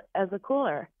as a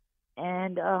caller.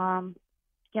 And I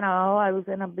was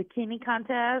in a bikini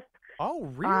contest. Oh,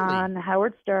 really? On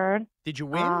Howard Stern. Did you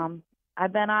win?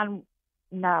 I've been on.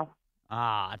 No.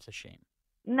 Ah, that's a shame.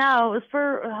 No, it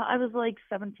was I was like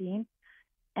 17,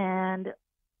 and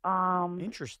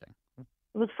interesting.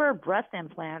 It was for breast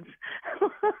implants.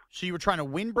 So you were trying to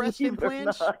win breast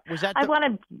implants? Was that? I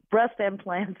wanted breast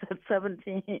implants at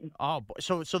 17. Oh,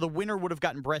 so the winner would have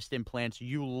gotten breast implants.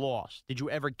 You lost. Did you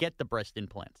ever get the breast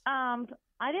implants?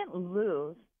 I didn't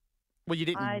lose. Well, you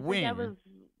didn't win. I think I was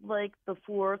like the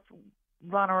fourth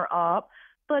runner-up.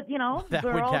 But,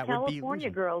 they're all California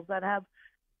girls that have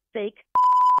fake.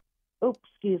 Oops,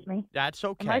 excuse me. That's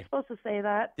okay. Am I supposed to say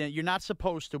that? You're not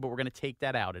supposed to, but we're going to take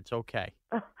that out. It's okay.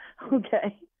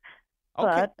 Okay.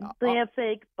 But they have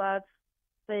fake butts,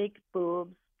 fake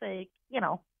boobs, fake,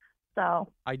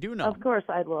 So. I do know. Of course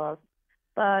I lost.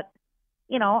 But,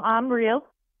 I'm real.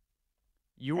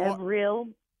 You are? I'm real,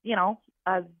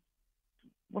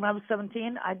 when I was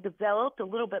 17, I developed a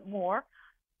little bit more.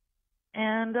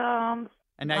 And now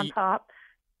on top.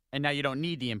 And now you don't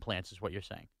need the implants is what you're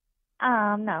saying.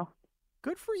 No.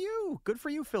 Good for you. Good for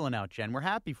you filling out, Jen. We're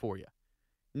happy for you.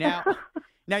 Now,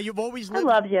 you've always lived. I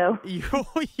love you. You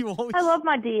always. I love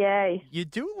my DA. You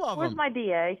do love Where's him. my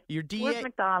DA? Your DA. Where's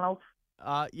McDonald's?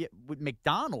 With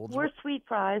McDonald's. Where's sweet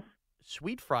fries?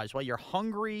 Sweet fries. Well, you're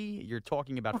hungry. You're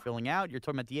talking about filling out. You're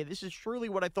talking about DA. This is truly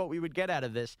what I thought we would get out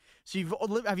of this. So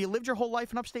have you lived your whole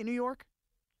life in upstate New York?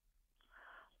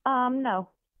 No.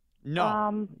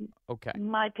 No. Okay.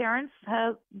 My parents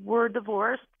were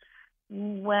divorced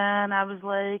when I was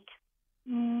like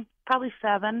probably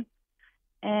 7,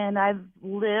 and I've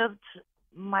lived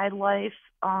my life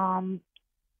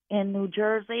in New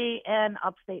Jersey and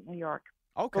upstate New York.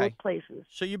 Okay. Both places.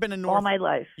 So you've been in all my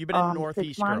life. You've been in the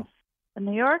Northeast 6 months in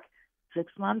New York,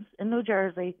 6 months in New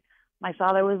Jersey. My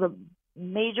father was a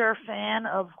major fan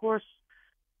of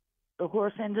the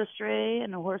horse industry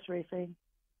and the horse racing.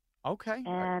 Okay.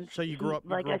 And so you grew up,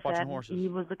 watching horses. He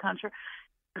was a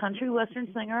country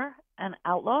western singer, an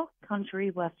outlaw country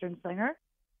western singer.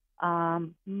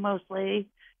 Mostly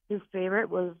his favorite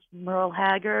was Merle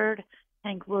Haggard,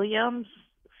 Hank Williams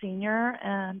Sr.,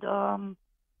 and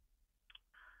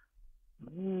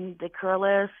Dick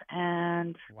Curlis,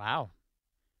 and wow.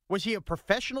 Was he a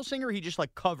professional singer? Or he just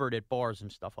like covered at bars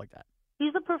and stuff like that?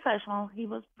 He's a professional. He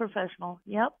was professional.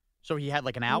 Yep. So he had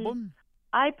like an album?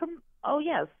 Oh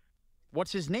yes.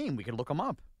 What's his name? We can look him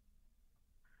up.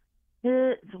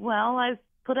 Well, I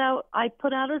put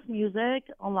out his music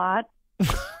a lot.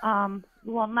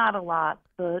 Well, not a lot,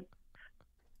 but.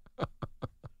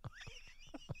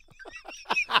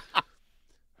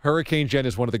 Hurricane Jen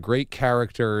is one of the great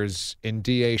characters in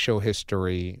DA show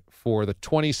history. For the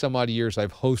 20-some-odd years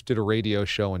I've hosted a radio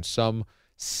show in some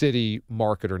city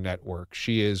market or network,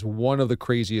 she is one of the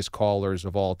craziest callers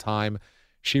of all time.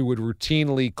 She would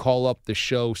routinely call up the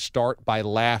show, start by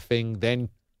laughing, then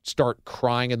start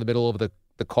crying in the middle of the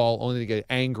call, only to get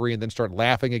angry and then start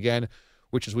laughing again,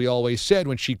 which, as we always said,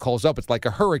 when she calls up, it's like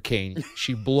a hurricane.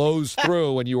 She blows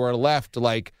through and you are left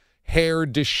like hair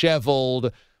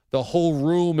disheveled. The whole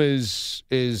room is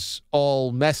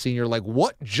all messy. And you're like,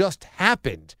 what just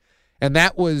happened? And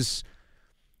that was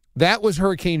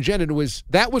Hurricane Jen. And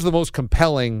that was the most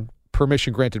compelling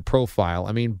permission granted profile.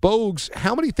 I mean, Bogues,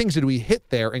 how many things did we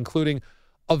hit there, including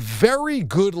a very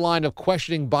good line of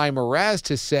questioning by Mraz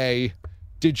to say,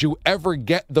 did you ever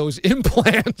get those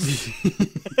implants?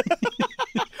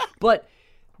 But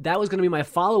that was going to be my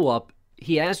follow-up.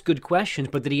 He asked good questions,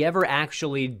 but did he ever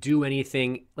actually do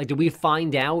anything? Like, did we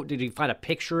find out? Did we find a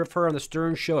picture of her on the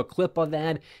Stern Show, a clip of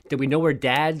that? Did we know her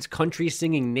dad's country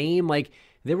singing name? Like,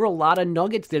 there were a lot of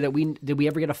nuggets there that did we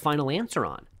ever get a final answer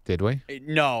on? Did we?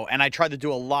 No, and I tried to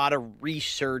do a lot of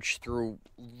research through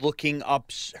looking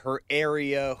up her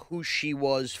area, who she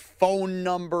was, phone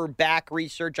number, back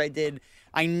research I did.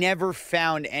 I never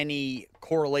found any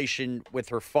correlation with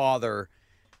her father.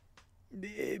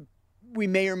 We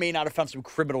may or may not have found some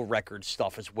criminal record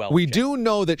stuff as well. We do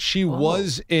know that she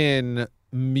was in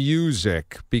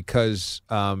music because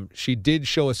she did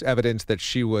show us evidence that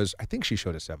she was, I think she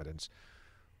showed us evidence,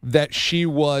 that she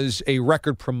was a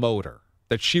record promoter.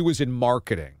 that she was in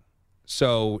marketing.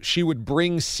 So she would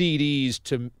bring CDs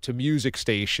to music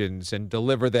stations and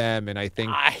deliver them, and I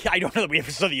think... I don't know that we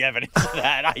ever saw the evidence of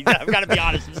that. I've got to be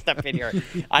honest and step in here.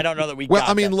 I don't know that we Well, got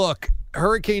I mean, that. look,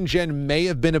 Hurricane Jen may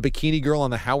have been a bikini girl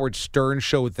on the Howard Stern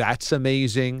show. That's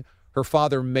amazing. Her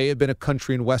father may have been a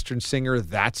country and western singer.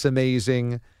 That's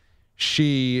amazing.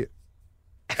 She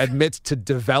admits to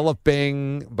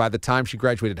developing by the time she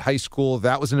graduated high school.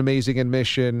 That was an amazing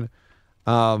admission.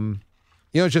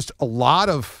 Just a lot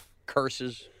of...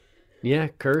 curses. Yeah,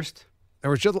 cursed.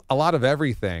 There was just a lot of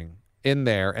everything in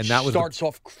there, and that starts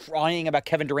off crying about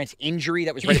Kevin Durant's injury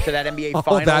that was right after that NBA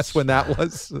Finals. Oh, that's when that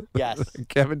was? Yes.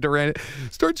 Kevin Durant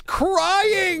starts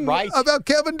crying about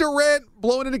Kevin Durant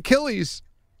blowing an Achilles.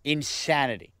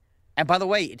 Insanity. And by the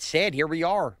way, it's sad. Here we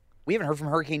are. We haven't heard from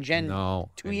Hurricane Jen in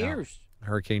 2 years.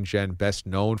 Hurricane Jen, best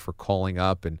known for calling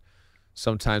up, and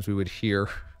sometimes we would hear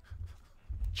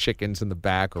chickens in the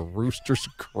back or roosters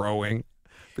crowing.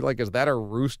 Be like, is that a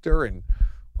rooster? And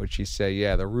would she say,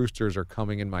 yeah, the roosters are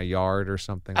coming in my yard or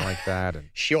something like that? And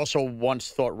she also once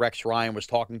thought Rex Ryan was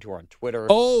talking to her on Twitter.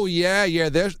 Oh, yeah.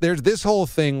 There's this whole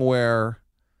thing where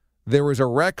there was a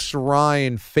Rex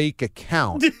Ryan fake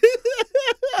account,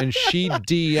 and she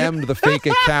DM'd the fake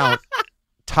account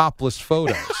topless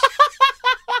photos.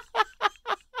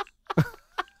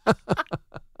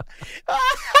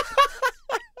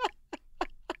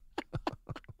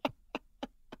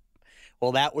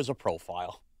 Well, that was a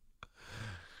profile.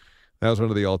 That was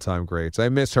one of the all-time greats. I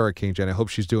miss Hurricane Jen. I hope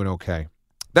she's doing okay.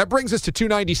 That brings us to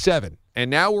 297, and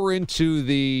now we're into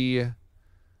the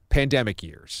pandemic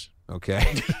years,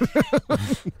 okay?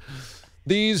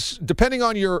 These, depending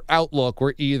on your outlook,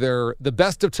 were either the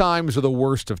best of times or the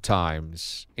worst of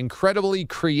times. Incredibly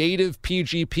creative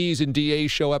PGPs and DA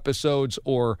show episodes,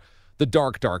 or the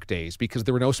dark, dark days, because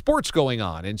there were no sports going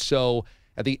on. And so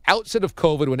at the outset of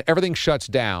COVID, when everything shuts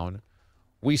down,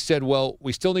 we said, well,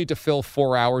 we still need to fill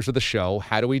 4 hours of the show.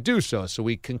 How do we do so? So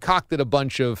we concocted a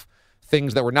bunch of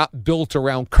things that were not built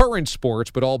around current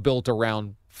sports, but all built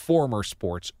around former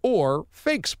sports or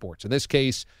fake sports. In this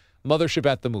case, Mothership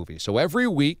at the Movies. So every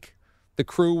week, the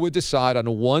crew would decide on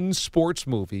one sports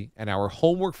movie, and our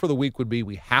homework for the week would be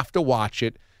we have to watch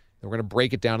it, and we're going to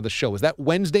break it down to the show. Was that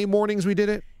Wednesday mornings we did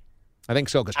it? I think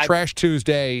so, because Trash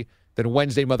Tuesday, then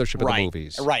Wednesday Mothership at the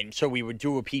Movies. Right, and so we would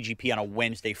do a PGP on a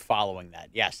Wednesday following that.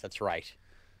 Yes, that's right.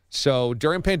 So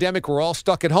during pandemic, we're all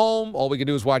stuck at home. All we can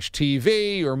do is watch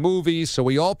TV or movies. So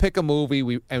we all pick a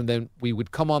movie, and then we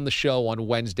would come on the show on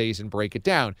Wednesdays and break it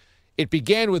down. It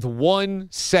began with one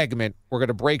segment. We're going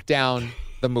to break down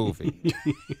the movie.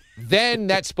 Then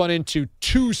that spun into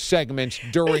 2 segments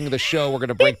during the show. We're going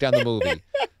to break down the movie.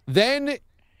 Then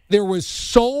there was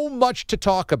so much to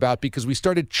talk about because we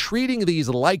started treating these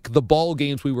like the ball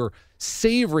games we were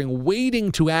savoring, waiting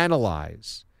to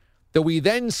analyze, that we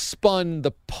then spun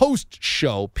the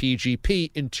post-show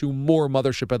PGP into more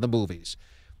Mothership at the Movies.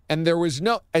 And there was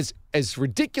no, as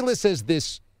ridiculous as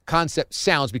this concept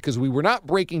sounds, because we were not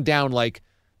breaking down like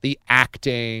the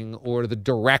acting or the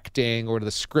directing or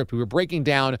the script. We were breaking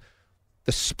down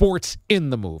the sports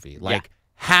in the movie. Like,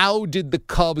 how did the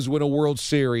Cubs win a World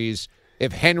Series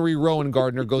if Henry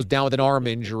Rowan-Gardner goes down with an arm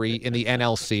injury in the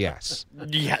NLCS?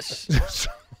 Yes.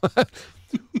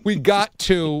 We got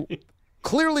to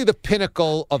clearly the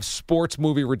pinnacle of sports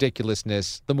movie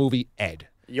ridiculousness, the movie Ed.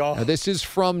 Now, this is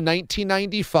from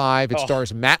 1995. It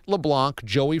stars Matt LeBlanc,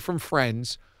 Joey from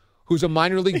Friends, who's a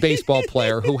minor league baseball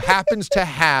player who happens to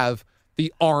have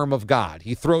the arm of God.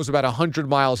 He throws about 100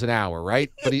 miles an hour,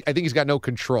 right? But I think he's got no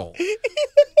control.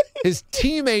 His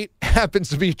teammate happens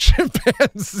to be a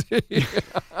chimpanzee.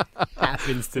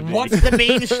 Happens to be. What's the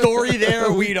main story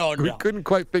there? We don't know. We couldn't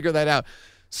quite figure that out.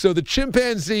 So the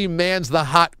chimpanzee mans the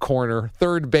hot corner,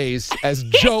 third base, as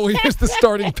Joey is the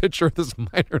starting pitcher of this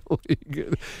minor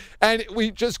league. And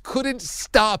we just couldn't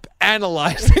stop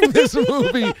analyzing this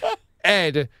movie.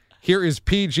 Ed, here is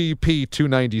PGP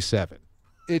 297.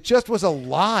 It just was a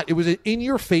lot. It was an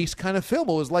in-your-face kind of film.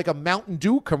 It was like a Mountain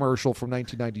Dew commercial from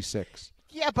 1996.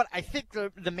 Yeah, but I think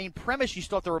the main premise you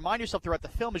still have to remind yourself throughout the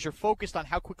film is you're focused on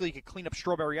how quickly you can clean up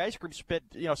strawberry ice cream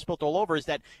spilt all over, is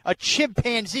that a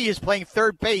chimpanzee is playing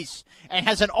third base and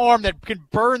has an arm that can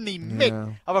burn the mitt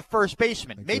of a first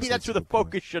baseman. Maybe that's where the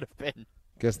focus should have been.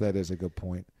 Guess that is a good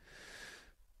point.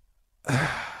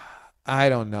 I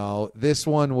don't know. This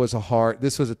was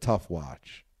a tough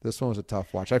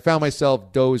watch. I found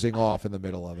myself dozing off in the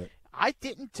middle of it. I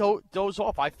didn't doze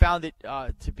off. I found it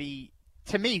to be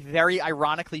to me, very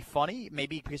ironically funny,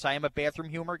 maybe because I am a bathroom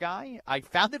humor guy. I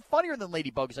found it funnier than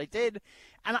Ladybugs. I did.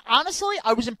 And honestly,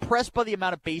 I was impressed by the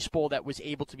amount of baseball that was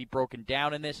able to be broken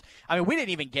down in this. I mean, we didn't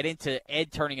even get into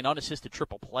Ed turning an unassisted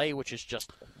triple play, which is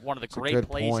just one of the great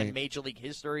plays in Major League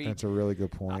history. That's a really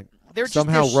good point.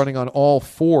 Somehow running on all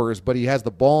fours, but he has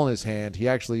the ball in his hand. He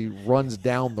actually runs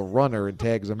down the runner and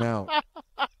tags him out.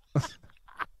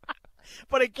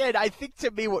 But again, I think to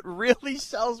me what really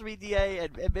sells me, DA,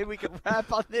 and maybe we can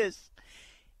wrap on this,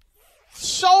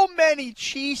 so many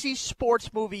cheesy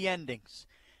sports movie endings.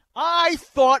 I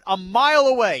thought a mile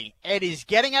away, Ed is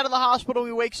getting out of the hospital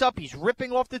when he wakes up. He's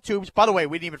ripping off the tubes. By the way,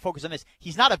 we didn't even focus on this.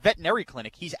 He's not a veterinary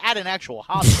clinic. He's at an actual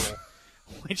hospital,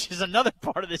 which is another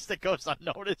part of this that goes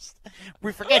unnoticed.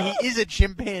 We forget he is a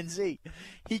chimpanzee.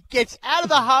 He gets out of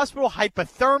the hospital,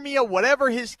 hypothermia, whatever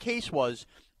his case was,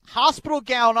 hospital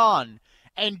gown on,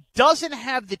 and doesn't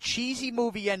have the cheesy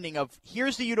movie ending of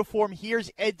here's the uniform,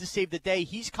 here's Ed to save the day,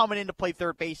 he's coming in to play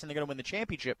third base and they're going to win the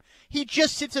championship. He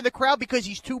just sits in the crowd because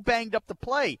he's too banged up to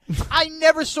play. I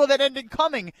never saw that ending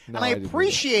coming, and I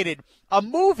appreciated a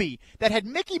movie that had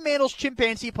Mickey Mantle's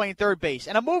chimpanzee playing third base,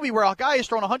 and a movie where a guy is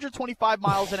throwing 125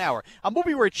 miles an hour, a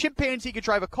movie where a chimpanzee could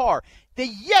drive a car.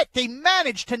 Yet they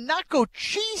managed to not go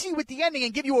cheesy with the ending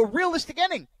and give you a realistic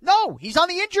ending. No, he's on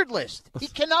the injured list. He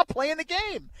cannot play in the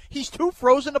game. He's too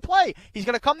frozen to play. He's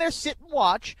going to come there, sit and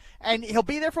watch, and he'll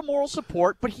be there for moral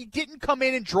support, but he didn't come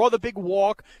in and draw the big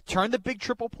walk, turn the big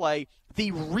triple play. The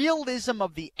realism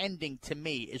of the ending, to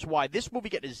me, is why this movie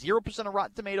getting 0% of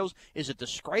Rotten Tomatoes is a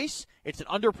disgrace. It's an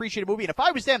underappreciated movie, and if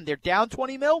I was them, they're down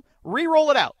 20 mil,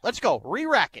 re-roll it out. Let's go.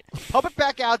 Re-rack it. Pump it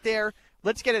back out there.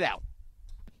 Let's get it out.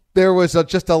 There was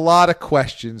just a lot of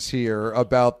questions here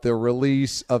about the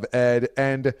release of Ed.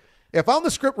 And if I'm the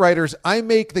scriptwriters, I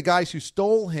make the guys who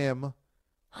stole him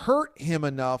hurt him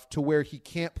enough to where he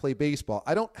can't play baseball.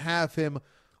 I don't have him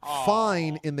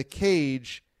fine in the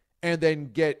cage and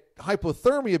then get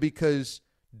hypothermia because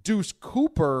Deuce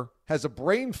Cooper has a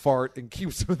brain fart and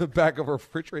keeps him in the back of a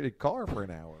refrigerated car for an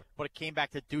hour. But it came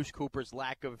back to Deuce Cooper's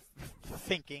lack of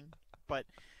thinking. But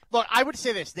look, I would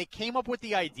say this. They came up with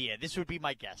the idea. This would be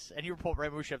my guess. And you report,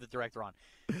 right, we should have the director on.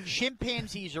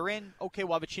 Chimpanzees are in. Okay,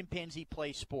 we'll have a chimpanzee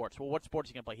play sports. Well, what sports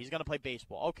is he going to play? He's going to play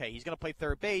baseball. Okay, he's going to play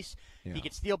third base. Yeah. He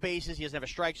can steal bases. He doesn't have a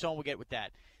strike zone. We'll get with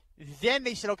that. Then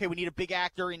they said, okay, we need a big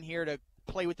actor in here to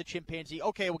play with the chimpanzee.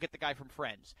 Okay, we'll get the guy from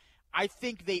Friends. I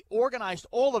think they organized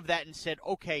all of that and said,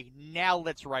 okay, now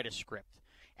let's write a script.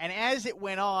 And as it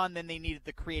went on, then they needed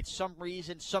to create some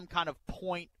reason, some kind of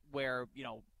point where, you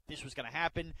know, this was going to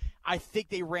happen. I think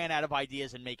they ran out of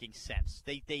ideas and making sense.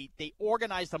 They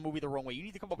organized the movie the wrong way. You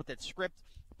need to come up with that script,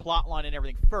 plot line, and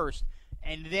everything first,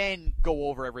 and then go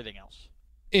over everything else.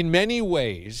 In many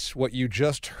ways, what you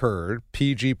just heard,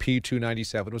 PGP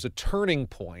 297, was a turning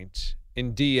point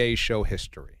in DA show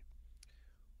history.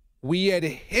 We had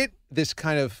hit this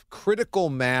kind of critical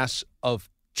mass of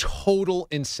total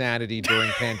insanity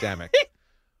during pandemic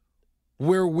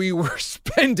where we were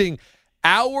spending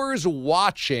hours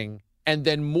watching and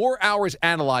then more hours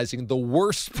analyzing the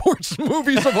worst sports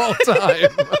movies of all time.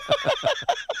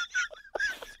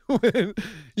 When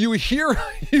you hear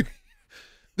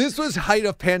this was height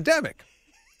of pandemic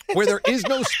where there is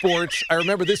no sports. I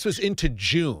remember this was into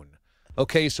June.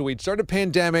 Okay, so we'd started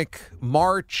pandemic,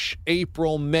 March,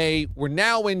 April, May. We're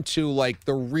now into like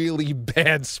the really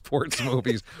bad sports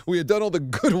movies. We had done all the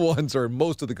good ones or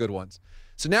most of the good ones.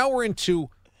 So now we're into,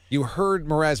 you heard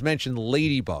Mraz mention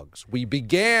Ladybugs. We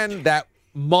began that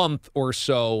month or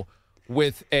so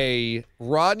with a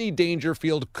Rodney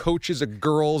Dangerfield coaches a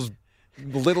girls'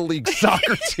 Little League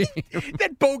soccer team.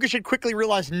 That Bogus had quickly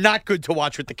realized not good to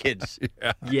watch with the kids.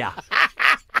 Yeah.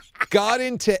 Got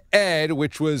into Ed,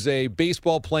 which was a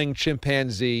baseball-playing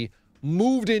chimpanzee.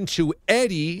 Moved into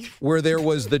Eddie, where there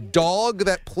was the dog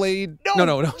that played... No.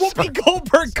 Whoopi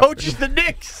Goldberg coaches the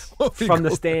Knicks. From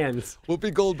the stands.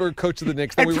 Whoopi Goldberg coaches the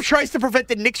Knicks. And tries to prevent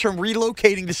the Knicks from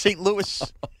relocating to St.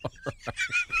 Louis.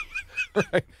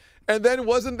 Right. And then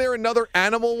wasn't there another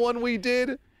animal one we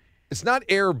did? It's not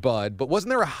Air Bud, but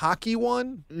wasn't there a hockey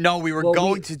one? No, we were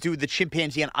going to do the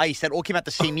chimpanzee on ice. That all came out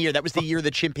the same year. That was the year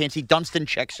the chimpanzee Dunstan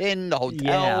checks in, the hotel.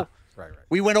 Yeah. Right.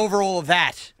 We went over all of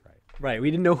that. Right. We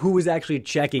didn't know who was actually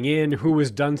checking in, who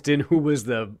was Dunstan, who was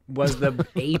the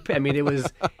ape. I mean, it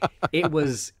was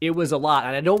a lot.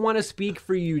 And I don't want to speak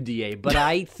for you, DA, but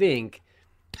I think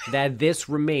that this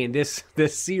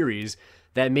series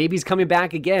that maybe is coming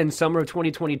back again summer of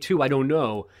 2022. I don't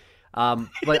know.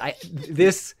 But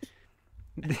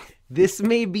this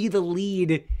may be the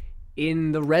lead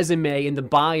in the resume, in the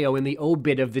bio, in the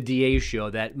obit of the DA show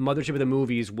that Mothership of the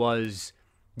Movies was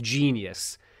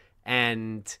genius.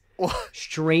 and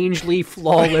strangely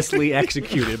flawlessly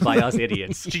executed by us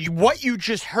idiots. What you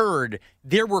just heard,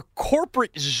 there were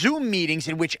corporate Zoom meetings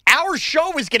in which our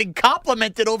show was getting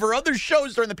complimented over other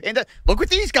shows during the pandemic. Look what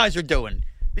these guys are doing.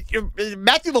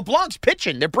 Matthew LeBlanc's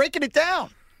pitching. They're breaking it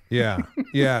down.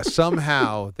 Yeah.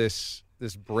 Somehow this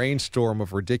brainstorm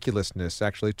of ridiculousness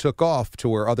actually took off to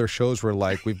where other shows were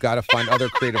like, we've got to find other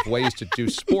creative ways to do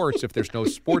sports if there's no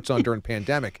sports on during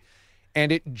pandemic.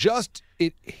 And it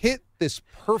hit this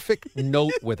perfect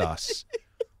note with us.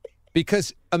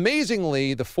 Because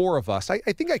amazingly, the four of us, I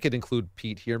think I could include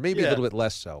Pete here, maybe a little bit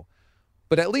less so.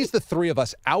 But at least the three of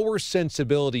us, our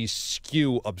sensibilities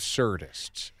skew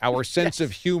absurdist. Our sense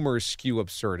of humor skew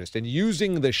absurdist. And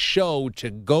using the show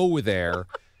to go there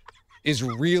is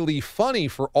really funny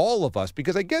for all of us.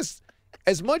 Because I guess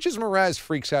as much as Mraz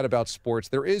freaks out about sports,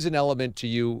 there is an element to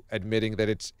you admitting that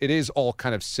it is all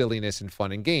kind of silliness and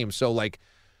fun and games. So, like,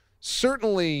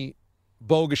 certainly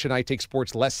Bogusch and I take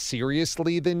sports less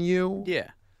seriously than you.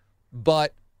 Yeah.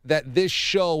 But that this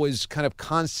show is kind of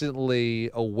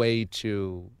constantly a way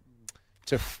to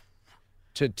just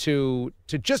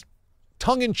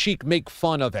tongue-in-cheek make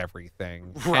fun of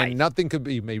everything. Right. And nothing could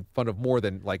be made fun of more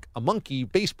than, like, a monkey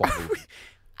baseball movie.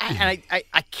 I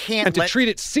can't. And to treat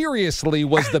it seriously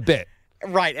was the bit.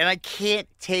 Right, and I can't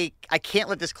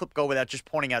let this clip go without just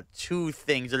pointing out two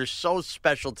things that are so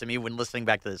special to me when listening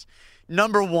back to this.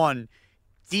 Number one,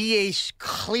 DA's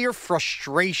clear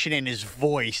frustration in his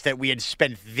voice that we had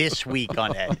spent this week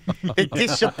on Ed. The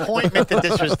disappointment that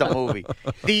this was the movie.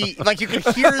 You can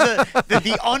hear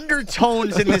the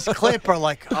undertones in this clip are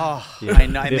like, I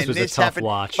know. And this then was this a tough happened.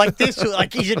 watch. Like this,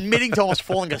 like he's admitting to almost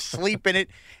falling asleep in it,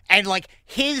 and like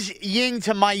his yin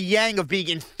to my yang of being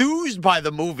enthused by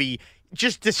the movie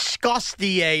just disgusts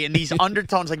DA in these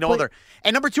undertones like no other.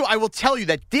 And number two, I will tell you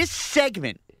that this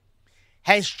segment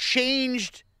has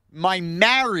changed my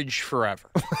marriage forever.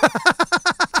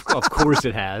 Of course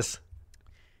it has.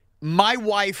 My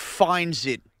wife finds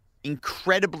it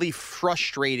incredibly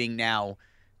frustrating now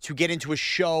to get into a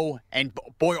show, and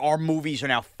boy, our movies are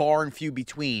now far and few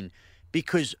between,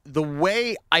 because the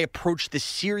way I approach the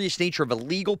serious nature of a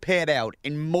legal pad out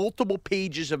in multiple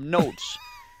pages of notes,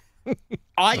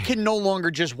 I can no longer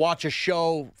just watch a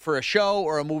show for a show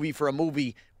or a movie for a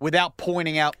movie without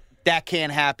pointing out that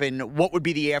can't happen. What would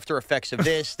be the after effects of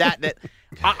this? That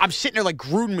I'm sitting there like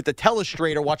Gruden with the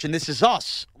telestrator watching This Is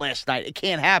Us last night. It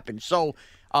can't happen. So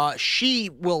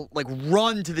she will like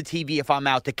run to the TV if I'm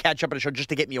out to catch up on a show just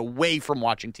to get me away from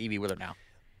watching TV with her now.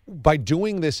 By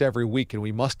doing this every week, and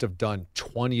we must have done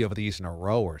 20 of these in a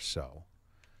row or so,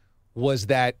 was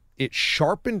that it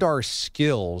sharpened our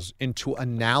skills into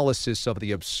analysis of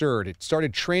the absurd. It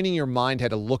started training your mind how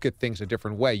to look at things a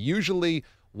different way. Usually,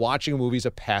 watching a movie is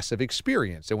a passive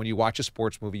experience. And when you watch a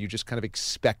sports movie, you just kind of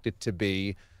expect it to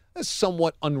be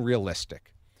somewhat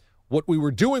unrealistic. What we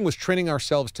were doing was training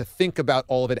ourselves to think about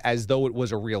all of it as though it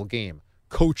was a real game.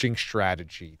 Coaching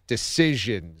strategy,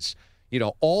 decisions,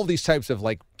 all these types of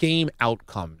like game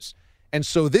outcomes. And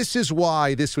so this is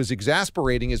why this was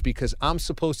exasperating, is because I'm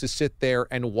supposed to sit there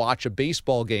and watch a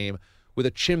baseball game with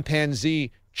a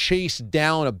chimpanzee chase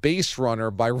down a base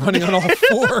runner by running on all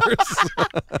fours.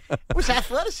 It was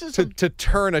athleticism. to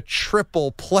turn a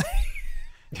triple play.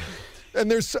 And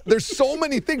there's so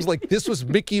many things. Like, this was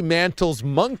Mickey Mantle's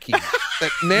monkey.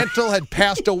 That Mantle had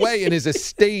passed away and his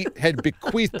estate had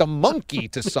bequeathed the monkey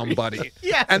to somebody.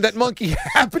 Yes. And that monkey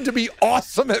happened to be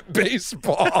awesome at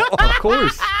baseball. Of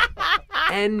course.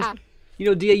 And,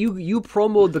 Dia, you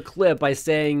promoted the clip by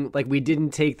saying, like, we didn't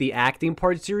take the acting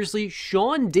part seriously.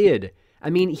 Sean did. I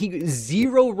mean,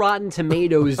 0 Rotten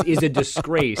Tomatoes is a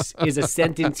disgrace, is a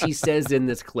sentence he says in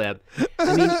this clip.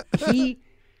 I mean,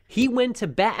 he went to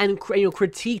bat and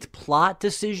critiqued plot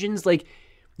decisions. Like,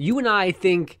 you and I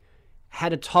think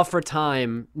had a tougher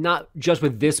time, not just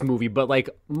with this movie, but like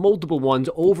multiple ones,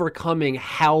 overcoming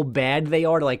how bad they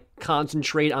are to like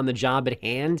concentrate on the job at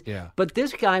hand. Yeah. But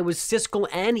this guy was Siskel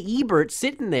and Ebert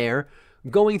sitting there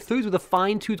going through with a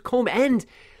fine-tooth comb and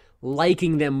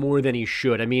liking them more than he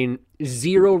should. I mean,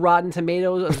 0 Rotten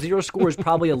Tomatoes, 0 score is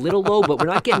probably a little low, but we're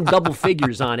not getting double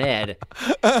figures on Ed.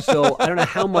 So I don't know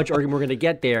how much argument we're going to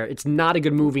get there. It's not a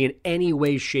good movie in any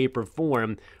way, shape, or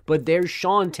form, but there's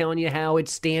Sean telling you how it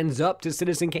stands up to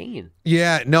Citizen Kane.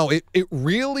 Yeah, no, it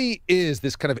really is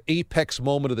this kind of apex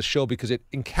moment of the show because it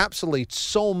encapsulates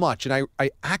so much. And I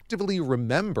actively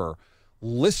remember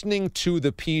listening to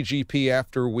the PGP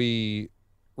after we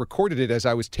recorded it as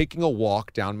I was taking a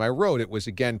walk down my road. It was,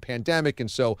 again, pandemic, and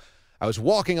so I was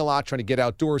walking a lot, trying to get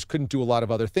outdoors, couldn't do a lot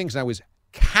of other things, and I was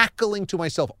cackling to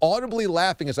myself, audibly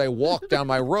laughing as I walked down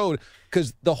my road,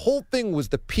 because the whole thing was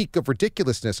the peak of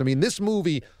ridiculousness. I mean, this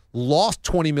movie lost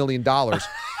 $20 million,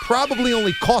 probably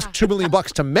only cost $2 million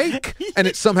to make, and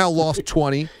it somehow lost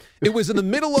 20. It was in the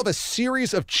middle of a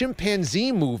series of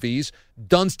chimpanzee movies.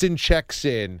 Dunstan checks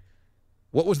in.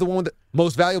 What was the one with the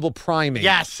most valuable primate?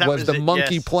 Yes, that was the it,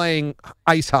 monkey yes. playing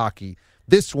ice hockey.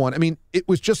 This one, I mean, it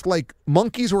was just like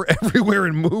monkeys were everywhere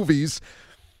in movies.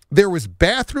 There was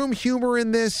bathroom humor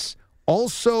in this.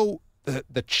 Also,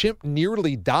 the chimp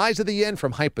nearly dies at the end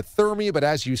from hypothermia, but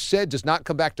as you said, does not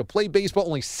come back to play baseball,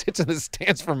 only sits in the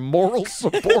stands for moral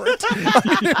support.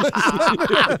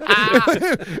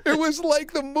 It was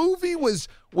like the movie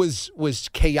was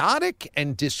chaotic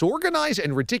and disorganized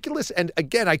and ridiculous. And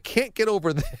again, I can't get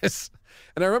over this.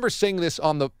 And I remember saying this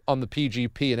on the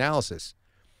PGP analysis.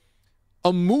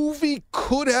 A movie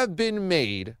could have been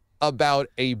made about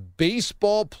a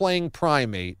baseball-playing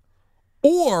primate,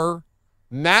 or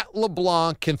Matt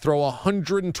LeBlanc can throw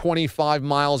 125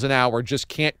 miles an hour, just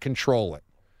can't control it.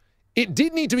 It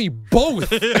did need to be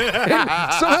both.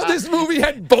 And somehow this movie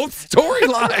had both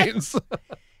storylines.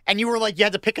 And you were like, you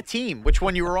had to pick a team. Which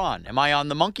one you were on? Am I on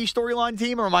the monkey storyline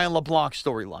team or am I on LeBlanc's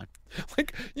storyline?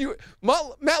 Like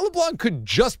Matt LeBlanc could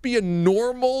just be a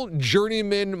normal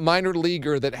journeyman minor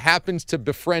leaguer that happens to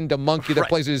befriend a monkey that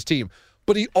plays in his team.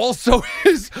 But he also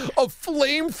is a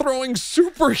flame-throwing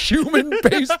superhuman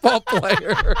baseball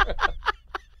player.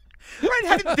 Right?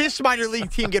 How did this minor league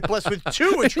team get blessed with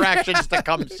two attractions to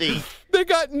come see? They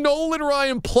got Nolan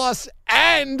Ryan Plus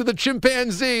and the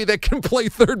chimpanzee that can play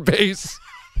third base.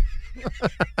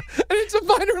 And it's a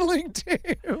minor league team.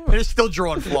 And it's still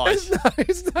drawing flies.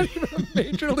 It's not even a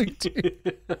major league team.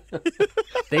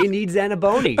 They need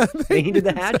Zanaboni. They needed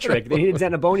the hat trick. They needed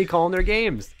Zanaboni calling their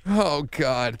games. Oh,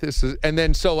 God. And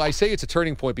then so I say it's a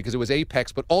turning point because it was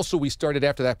Apex, but also we started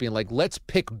after that being like, let's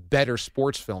pick better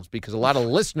sports films, because a lot of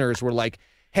listeners were like,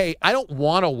 hey, I don't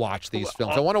want to watch these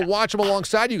films. I want to watch them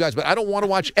alongside you guys, but I don't want to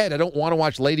watch Ed. I don't want to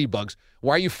watch Ladybugs.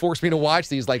 Why are you forcing me to watch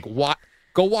these? Like, what?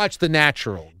 Go watch The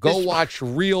Natural. Go watch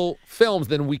real films,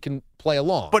 then we can play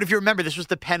along. But if you remember, this was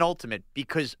the penultimate,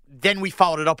 because then we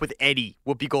followed it up with Eddie,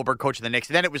 Whoopi Goldberg, coach of the Knicks.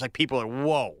 And then it was like people are,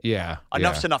 whoa. Yeah.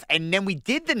 Enough's enough. And then we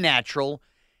did The Natural,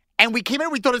 and we came in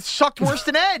and we thought it sucked worse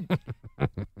than Ed.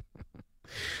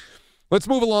 Let's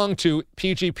move along to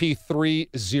PGP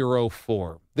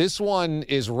 304. This one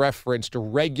is referenced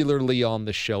regularly on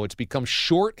the show. It's become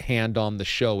shorthand on the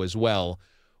show as well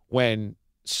when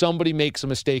somebody makes a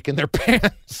mistake in their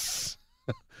pants.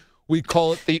 We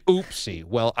call it the oopsie.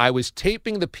 Well, I was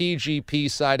taping the PGP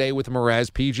Side A with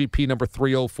Mraz, PGP number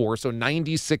 304, so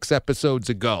 96 episodes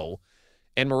ago.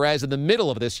 And Mraz, in the middle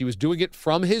of this, he was doing it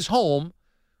from his home.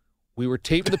 We were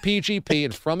taping the PGP,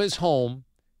 and from his home,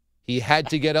 he had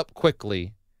to get up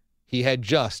quickly. He had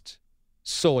just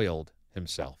soiled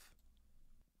himself.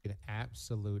 An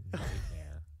absolute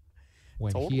nightmare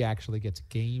when he actually gets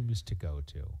games to go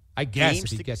to. I guess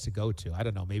if he gets to go to. I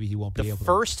don't know. Maybe he won't be able to. The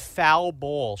first foul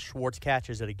ball Schwartz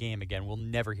catches at a game again, we'll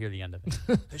never hear the end of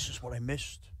it. This is what I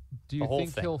missed. Do you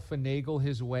think he'll finagle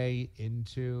his way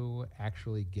into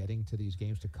actually getting to these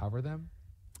games to cover them?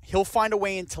 He'll find a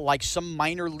way into like some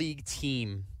minor league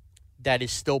team that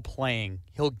is still playing.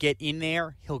 He'll get in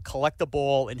there, he'll collect the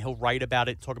ball, and he'll write about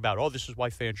it, talk about, oh, this is why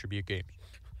fans should be at games.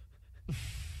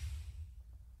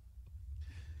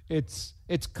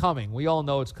 It's coming. We all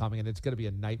know it's coming, and it's going to be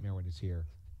a nightmare when it's here.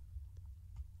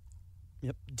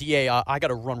 Yep. DA, I got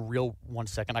to run real 1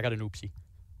 second. I got an oopsie.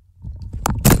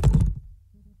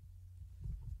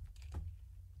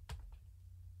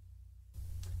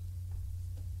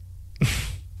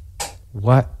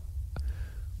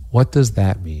 What does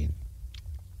that mean?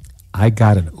 I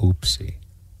got an oopsie.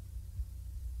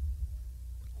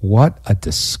 What a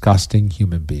disgusting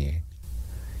human being.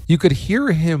 You could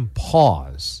hear him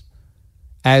pause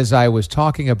as I was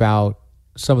talking about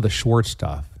some of the Schwartz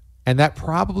stuff. And that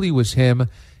probably was him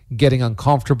getting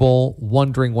uncomfortable,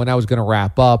 wondering when I was going to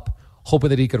wrap up, hoping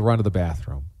that he could run to the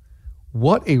bathroom.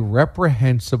 What a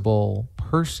reprehensible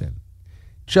person.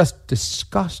 Just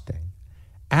disgusting.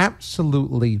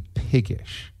 Absolutely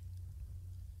piggish.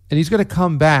 And he's going to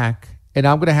come back, and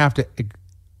I'm going to have to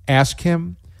ask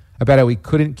him about how he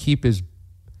couldn't keep his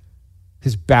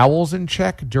bowels in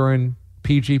check during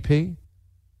PGP.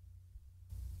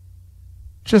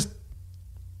 Just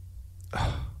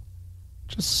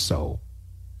so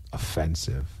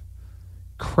offensive.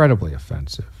 Incredibly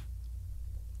offensive.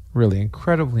 Really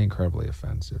incredibly, incredibly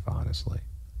offensive, honestly.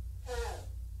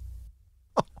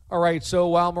 All right, so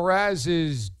while Mraz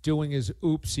is doing his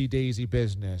oopsie-daisy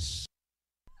business.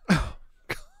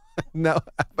 Now,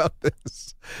 how about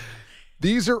this?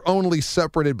 These are only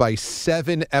separated by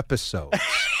 7 episodes.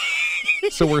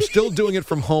 So we're still doing it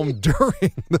from home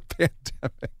during the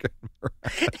pandemic.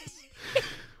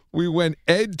 We went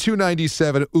Ed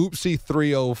 297, Oopsie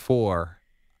 304.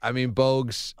 I mean,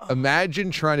 Bogues,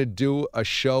 imagine trying to do a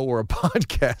show or a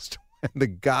podcast and the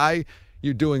guy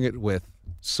you're doing it with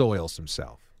soils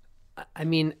himself. I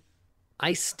mean,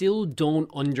 I still don't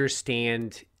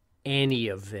understand any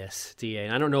of this, DA.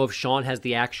 And I don't know if Sean has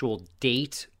the actual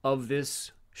date of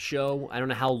this show. I don't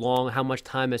know how much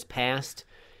time has passed.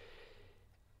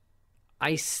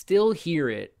 I still hear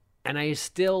it, and I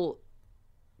still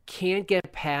can't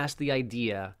get past the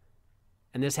idea,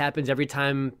 and this happens every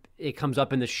time it comes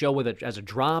up in the show as a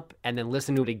drop, and then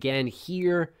listen to it again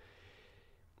here.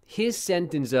 His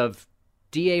sentence of,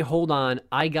 DA, hold on,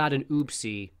 I got an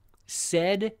oopsie,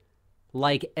 said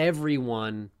like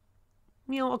everyone,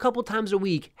 a couple times a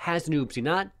week has an oopsie.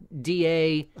 Not,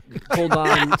 DA, hold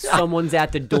on, someone's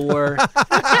at the door. DA,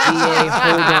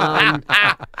 hold on,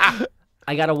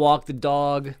 I got to walk the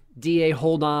dog. DA,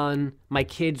 hold on, my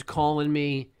kid's calling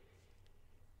me.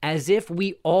 As if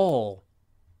we all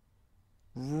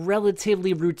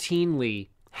relatively routinely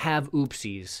have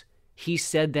oopsies. He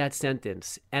said that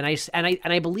sentence, and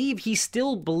I believe he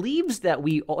still believes that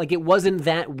it wasn't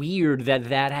that weird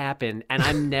that happened, and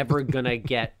I'm never gonna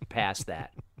get past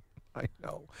that. I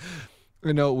know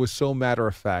it was so matter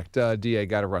of fact. DA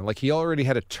got to run. Like he already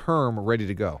had a term ready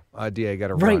to go. DA got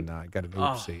to run. Got an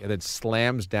oopsie, and then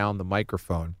slams down the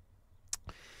microphone.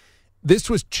 This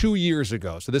was 2 years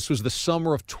ago, so this was the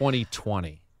summer of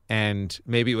 2020. And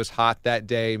maybe it was hot that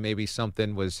day, maybe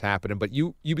something was happening, but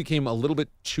you became a little bit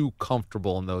too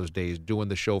comfortable in those days doing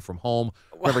the show from home.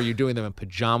 Remember, you're doing them in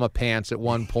pajama pants at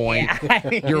one point.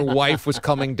 Yeah. Your wife was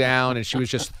coming down, and she was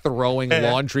just throwing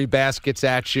laundry baskets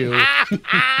at you.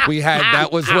 That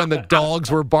was when the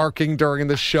dogs were barking during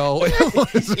the show.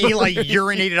 Eli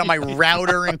urinated on my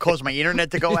router and caused my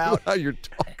internet to go out. Your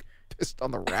dog pissed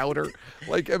on the router.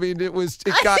 It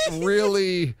got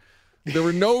really... There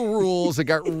were no rules. It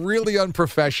got really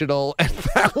unprofessional, and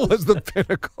that was the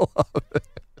pinnacle of it.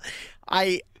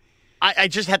 I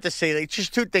just have to say,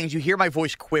 just 2 things. You hear my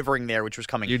voice quivering there, which was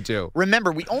coming. You do.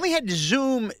 Remember, we only had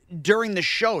Zoom during the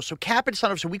show, so Cap and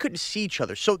Son of, so we couldn't see each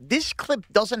other. So this clip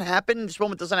doesn't happen, this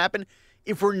moment doesn't happen,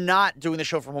 if we're not doing the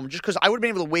show from home, just because I would have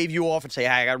been able to wave you off and say,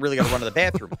 hey, I really got to run to the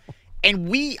bathroom.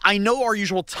 And I know our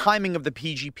usual timing of the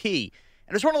PGP.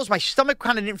 And it's one of those, my stomach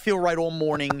kind of didn't feel right all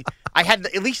morning. I had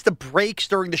at least the breaks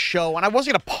during the show, and I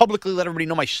wasn't going to publicly let everybody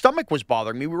know my stomach was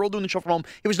bothering me. We were all doing the show from home.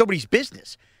 It was nobody's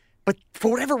business. But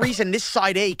for whatever reason, this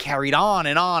side A carried on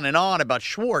and on and on about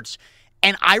Schwartz.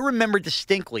 And I remember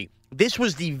distinctly, this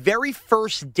was the very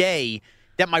first day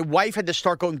that my wife had to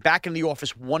start going back in the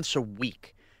office once a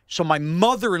week. So my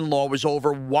mother-in-law was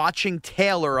over watching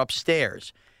Taylor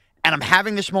upstairs. And I'm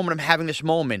having this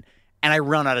moment, and I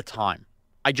run out of time.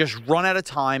 I just run out of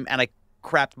time, and I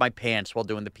crapped my pants while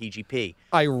doing the PGP.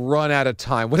 I run out of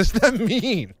time. What does that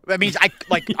mean? That means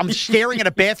I'm staring at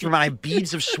a bathroom, and I have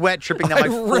beads of sweat dripping down my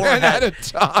forehead. I ran out of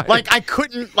time. I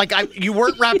couldn't, you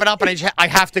weren't wrapping up, and I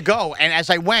have to go. And as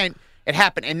I went, it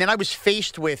happened. And then I was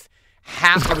faced with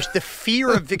the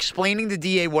fear of explaining to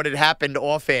DA what had happened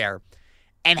off air,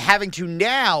 and having to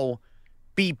now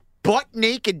be butt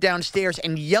naked downstairs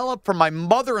and yell up for my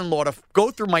mother-in-law to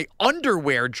go through my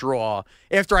underwear drawer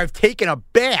after I've taken a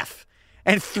bath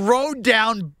and throw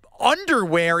down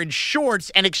underwear and shorts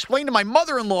and explain to my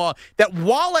mother-in-law that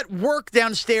while at work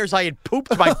downstairs I had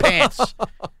pooped my pants.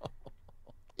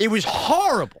 It was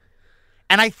horrible.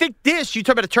 And I think this, you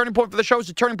talk about a turning point for the show, is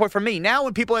a turning point for me. Now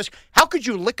when people ask, how could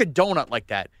you lick a donut like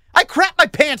that? I crap my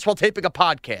pants while taping a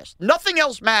podcast. Nothing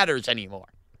else matters anymore.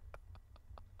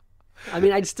 I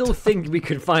mean, I'd still think we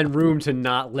could find room to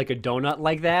not lick a donut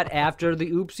like that after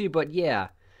the oopsie, but yeah,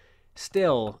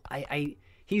 still,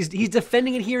 he's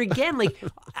defending it here again.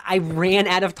 I ran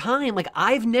out of time.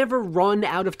 I've never run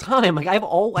out of time.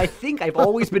 I think I've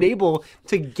always been able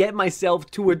to get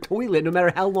myself to a toilet no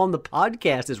matter how long the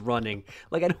podcast is running.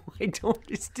 I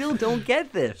still don't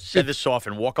get this. Said this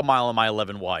often. Walk a mile on my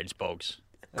 11 wides, folks.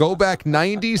 Go back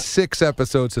 96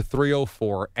 episodes of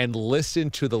 304 and listen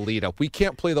to the lead up. We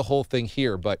can't play the whole thing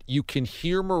here, but you can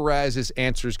hear Mraz's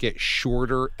answers get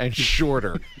shorter and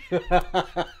shorter.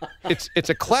 It's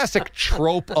a classic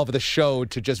trope of the show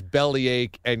to just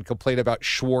bellyache and complain about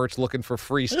Schwartz looking for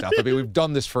free stuff. I mean, we've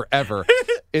done this forever.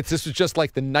 This is just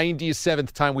like the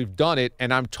 97th time we've done it,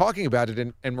 and I'm talking about it,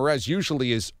 and Mraz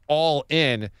usually is all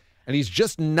in. and he's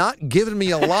just not giving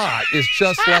me a lot. It's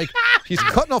just like he's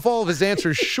cutting off all of his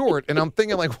answers short, and I'm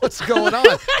thinking, like, what's going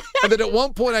on? And then at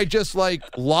one point, I just, like,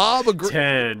 lob a...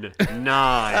 10,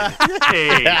 9,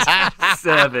 8,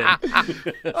 7.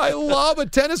 I lob a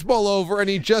tennis ball over, and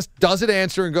he just doesn't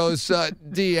answer and goes,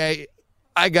 DA,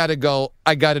 I got to go.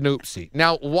 I got an oopsie.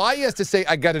 Now, why he has to say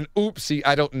I got an oopsie,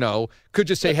 I don't know. Could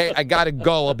just say, hey, I got to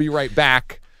go. I'll be right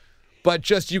back. But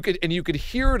just you could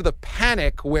hear the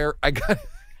panic where I got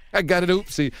an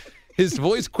oopsie. His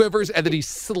voice quivers, and then he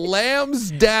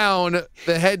slams down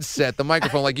the headset, the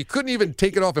microphone, like you couldn't even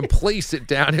take it off and place it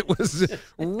down. It was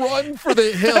run for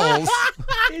the hills.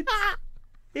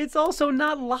 It's also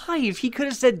not live. He could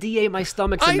have said, DA, my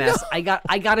stomach's a mess. I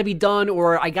got to be done,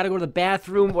 or I got to go to the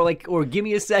bathroom, or give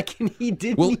me a second. He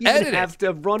didn't even have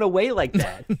to run away like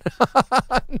that.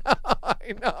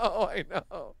 No, I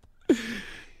know.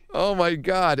 Oh, my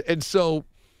God. And so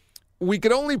we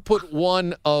could only put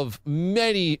one of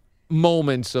many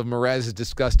moments of Mraz's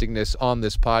disgustingness on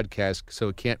this podcast, so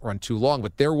it can't run too long.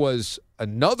 But there was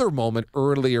another moment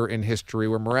earlier in history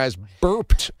where Mraz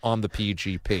burped on the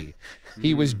PGP.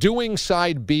 He was doing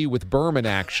side B with Berman,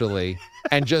 actually,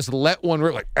 and just let one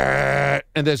rip, like,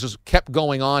 and this just kept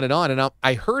going on. And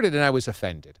I heard it, and I was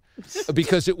offended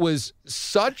because it was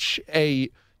such a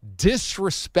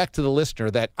disrespect to the listener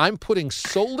that I'm putting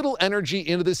so little energy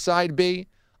into this side B,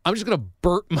 I'm just going to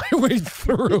burp my way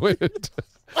through it.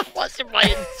 That wasn't my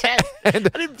intent. I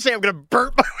didn't say I'm going to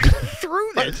burp my way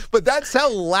through this. But that's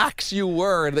how lax you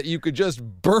were, that you could just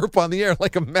burp on the air.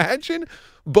 Like, imagine,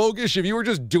 Bogusch, if you were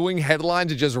just doing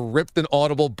headlines and just ripped an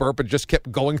audible burp and just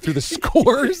kept going through the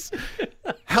scores.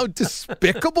 How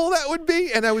despicable that would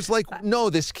be. And I was like, no,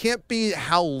 this can't be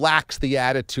how lax the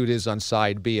attitude is on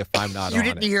side B if I'm not on it. You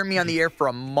didn't hear me on the air for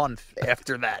a month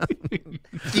after that.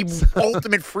 The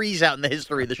ultimate freeze out in the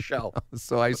history of the show.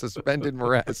 So I suspended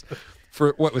Mraz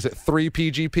for, what was it, 3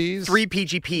 PGPs? 3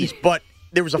 PGPs, but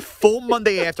there was a full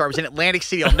Monday after. I was in Atlantic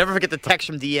City. I'll never forget the text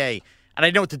from DA, and I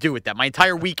didn't know what to do with that. My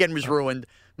entire weekend was ruined.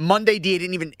 Monday, DA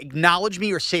didn't even acknowledge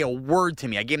me or say a word to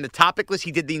me. I gave him the topic list.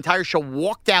 He did the entire show,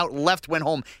 walked out, left, went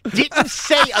home. Didn't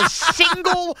say a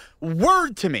single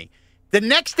word to me. The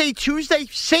next day, Tuesday,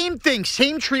 same thing,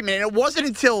 same treatment. And it wasn't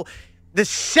until the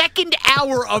second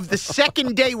hour of the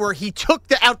second day where he took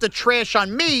out the trash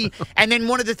on me and then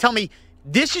wanted to tell me,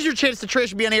 this is your chance to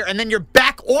trash and be on air, and then you're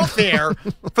back off air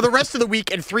for the rest of the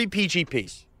week and 3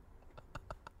 PGPs.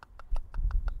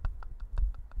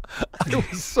 I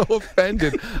was so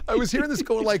offended. I was hearing this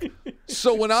going like,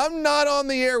 so when I'm not on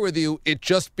the air with you, it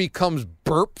just becomes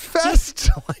burp fest?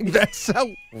 Like, that's how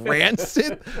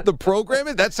rancid the program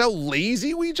is? That's how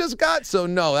lazy we just got? So,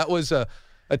 no, that was a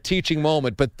teaching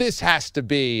moment. But this has to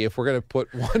be, if we're going to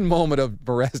put one moment of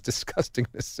Mraz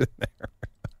disgustingness in there,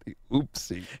 the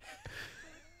oopsie.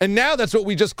 And now that's what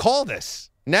we just call this.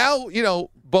 Now,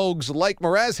 Bogues, like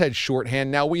Mraz had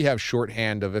shorthand, now we have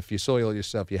shorthand of if you soil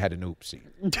yourself, you had an oopsie.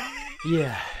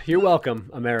 Yeah, you're welcome,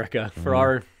 America, for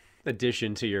our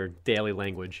addition to your daily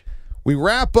language. We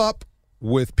wrap up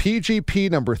with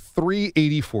PGP number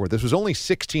 384. This was only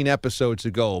 16 episodes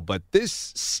ago, but this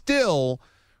still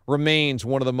remains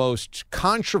one of the most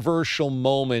controversial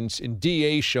moments in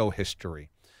DA show history.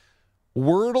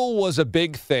 Wordle was a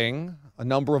big thing a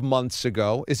number of months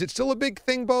ago. Is it still a big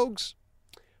thing, Bogues?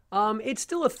 It's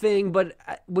still a thing, but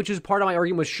which is part of my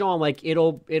argument with Sean. Like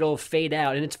it'll fade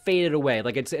out, and it's faded away.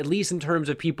 Like it's at least in terms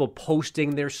of people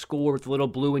posting their score with the little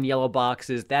blue and yellow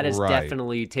boxes. That has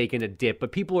definitely taken a dip,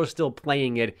 but people are still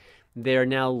playing it. They're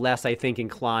now less, I think,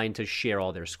 inclined to share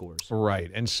all their scores. Right,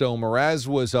 and so Mraz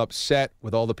was upset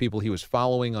with all the people he was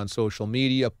following on social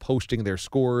media, posting their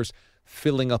scores,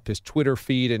 filling up his Twitter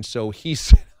feed, and so he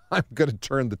said, "I'm going to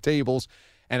turn the tables."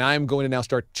 And I'm going to now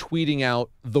start tweeting out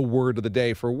the word of the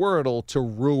day for Wordle to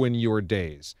ruin your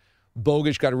days.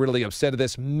 Bogusch got really upset at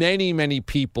this. Many, many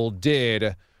people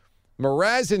did.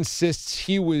 Mraz insists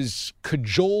he was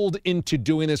cajoled into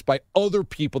doing this by other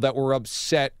people that were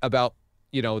upset about,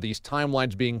 these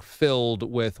timelines being filled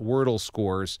with Wordle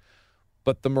scores.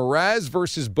 But the Mraz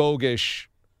versus Bogusch,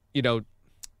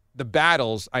 the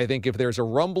battles, I think if there's a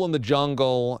Rumble in the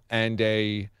Jungle and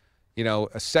a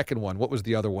second one. What was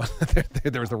the other one?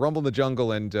 There was the Rumble in the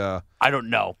Jungle and... I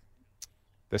don't know.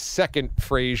 The second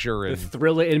Frazier and... The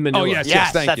Thriller in Manila. Oh,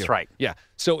 yes, thank you. That's right. Yeah.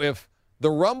 So if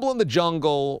the Rumble in the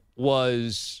Jungle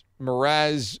was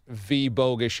Mraz v.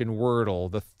 Bogusch and Wordle,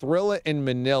 the Thriller in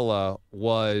Manila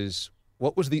was...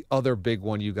 What was the other big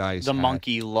one you guys had?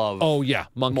 Monkey Love. Oh, yeah.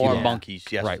 Monkey More Love. monkeys,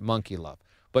 yes. Right, Monkey Love.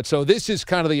 But so this is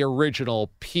kind of the original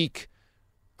peak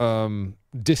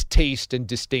distaste and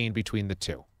disdain between the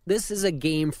two. this is a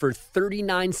game for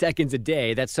 39 seconds a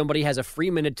day that somebody has a free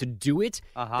minute to do it.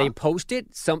 They post it.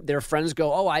 Their friends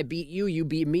go, "Oh, I beat you. You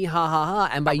beat me. Ha ha ha!"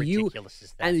 And by you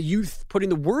and you putting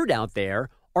the word out there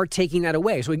are taking that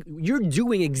away. So you're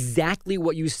doing exactly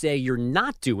what you say you're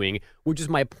not doing, which is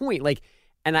my point.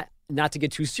 Not to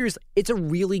get too serious, it's a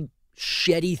really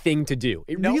shitty thing to do.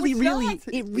 It really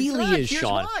is, Here's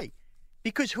Sean. Why.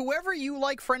 Because whoever you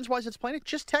like friends-wise that's playing it,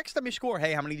 just text them your score.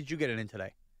 Hey, how many did you get in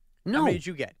today? No. How many did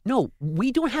you get? No,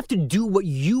 we don't have to do what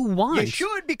you want. You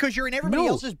should, because you're in everybody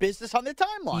else's business on their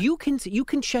timeline. You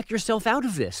can check yourself out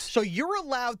of this. So you're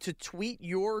allowed to tweet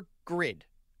your grid,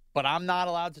 but I'm not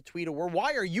allowed to tweet a word.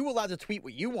 Why are you allowed to tweet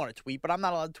what you want to tweet, but I'm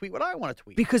not allowed to tweet what I want to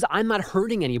tweet? Because I'm not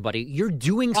hurting anybody. You're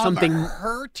doing something.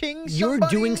 Hurting somebody? You're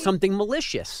doing something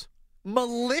malicious.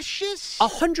 Malicious?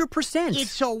 100%.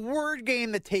 It's a word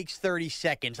game that takes 30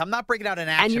 seconds. I'm not breaking out an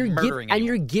axe and murdering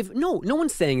No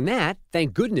one's saying that,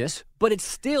 thank goodness, but it's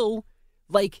still,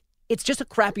 it's just a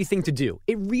crappy thing to do.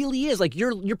 It really is.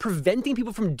 You're preventing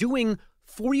people from doing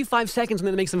 45 seconds and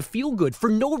then it makes them feel good for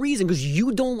no reason because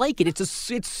you don't like it.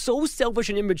 It's so selfish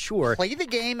and immature. Play the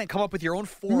game and come up with your own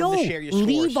forum to share your scores.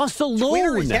 Leave us alone.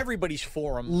 Twitter is everybody's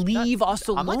forum. Leave us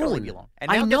alone. I'm not going to leave you alone.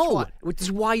 And I know, guess what? which is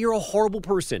why you're a horrible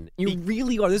person. You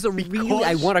really are. This is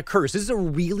I want to curse. This is a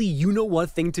really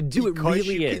you-know-what thing to do. It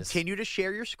really is. Continue to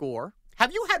share your score.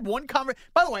 Have you had one conversation?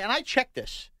 By the way, and I checked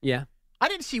this. Yeah. I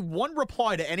didn't see one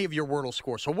reply to any of your Wordle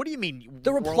scores. So what do you mean?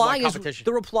 The reply is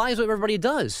what everybody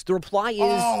does. The reply is,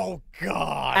 oh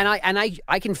God! And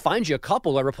I can find you a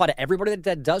couple. I reply to everybody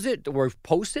that does it or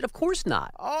posts it. Of course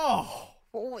not. Oh,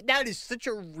 that is such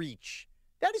a reach.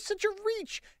 That is such a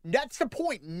reach. That's the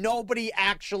point. Nobody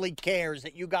actually cares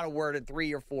that you got a word at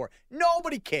 3 or 4.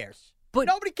 Nobody cares. But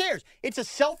nobody cares. It's a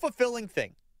self-fulfilling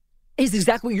thing. It's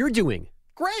exactly what you're doing.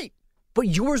 Great. But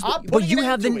you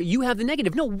have the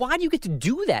negative. No, why do you get to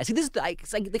do that? See, this is I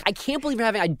can't believe you're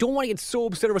having. I don't want to get so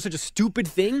upset over such a stupid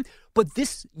thing. But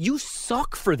you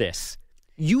suck for this.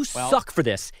 You suck for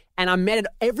this, and I'm mad at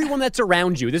everyone that's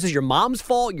around you. This is your mom's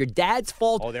fault, your dad's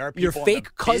fault, your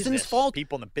fake cousin's fault.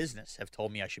 People in the business have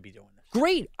told me I should be doing this.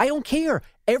 Great, I don't care.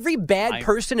 Every bad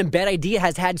person and bad idea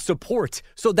has had support,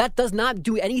 so that does not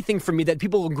do anything for me that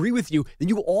people agree with you. Then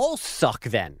you all suck.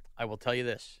 Then I will tell you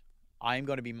this. I am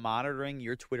going to be monitoring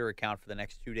your Twitter account for the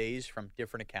next 2 days from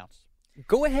different accounts.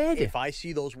 Go ahead. If I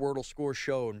see those Wordle scores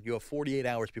shown, you have 48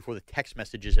 hours before the text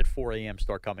messages at 4 a.m.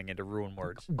 start coming in to ruin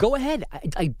words. Go ahead.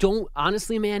 I don't,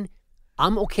 honestly, man,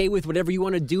 I'm okay with whatever you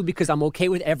want to do because I'm okay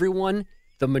with everyone,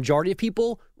 the majority of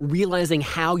people, realizing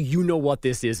how you know what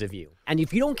this is of you. And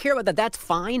if you don't care about that, that's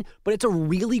fine, but it's a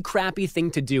really crappy thing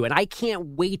to do. And I can't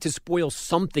wait to spoil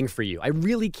something for you. I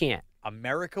really can't.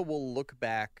 America will look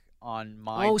back on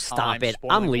my stop it.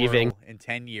 I'm leaving in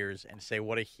 10 years and say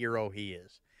what a hero he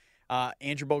is.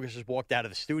 Andrew Bogus has walked out of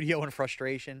the studio in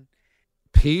frustration.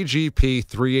 PGP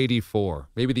 384.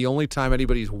 Maybe the only time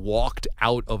anybody's walked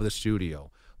out of the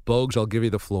studio. Bogues, I'll give you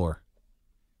the floor.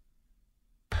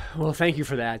 Well, thank you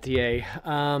for that, DA.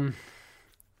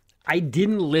 I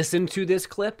didn't listen to this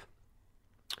clip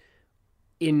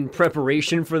in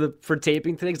preparation for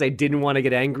taping today because I didn't want to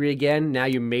get angry again. Now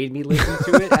you made me listen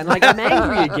to it, and I'm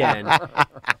angry again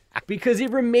because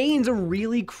it remains a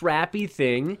really crappy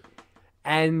thing,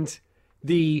 and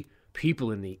the people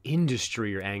in the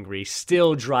industry are angry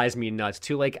still drives me nuts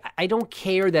too. I don't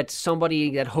care that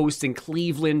somebody that hosts in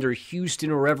Cleveland or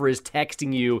Houston or wherever is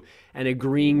texting you and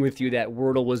agreeing with you that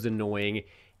Wordle was annoying.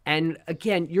 And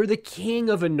again, you're the king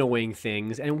of annoying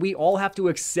things, and we all have to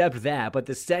accept that. But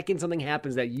the second something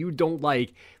happens that you don't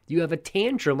like, you have a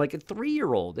tantrum like a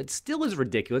 3-year-old. It still is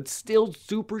ridiculous. It's still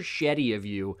super shitty of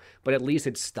you, but at least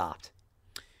it stopped.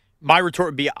 My retort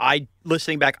would be,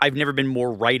 listening back, I've never been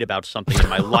more right about something in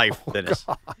my life than this.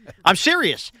 I'm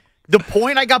serious. The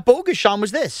point I got bogus on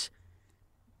was this.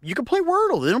 You can play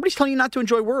Wordle. Nobody's telling you not to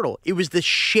enjoy Wordle. It was the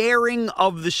sharing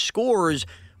of the scores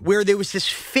where there was this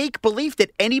fake belief that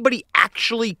anybody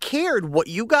actually cared what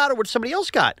you got or what somebody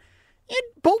else got. And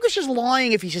Bogus is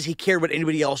lying if he says he cared what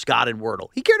anybody else got in Wordle.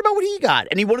 He cared about what he got,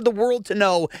 and he wanted the world to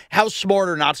know how smart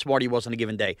or not smart he was on a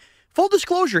given day. Full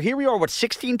disclosure, here we are,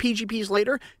 16 PGPs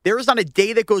later? There is not a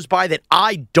day that goes by that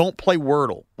I don't play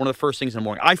Wordle. One of the first things in the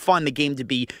morning. I find the game to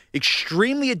be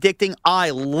extremely addicting.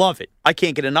 I love it. I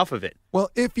can't get enough of it. Well,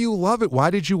 if you love it, why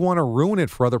did you want to ruin it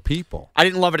for other people? I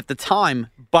didn't love it at the time,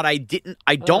 but I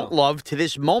don't love to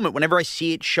this moment. Whenever I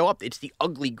see it show up, it's the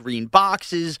ugly green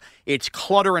boxes. It's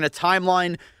clutter in a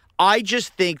timeline. I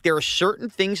just think there are certain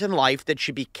things in life that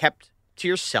should be kept to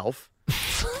yourself.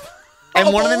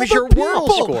 And one of them is your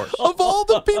world score. Of all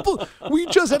the people, we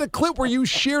just had a clip where you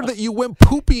shared that you went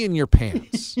poopy in your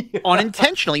pants.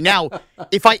 Unintentionally. Now,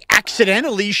 if I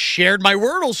accidentally shared my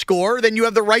Wordle score, then you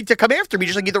have the right to come after me,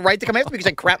 just like you have the right to come after me because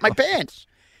I crapped my pants.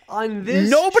 On this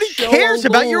Nobody show cares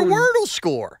about your alone, Wordle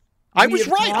score. I was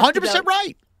right, 100%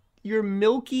 right. Your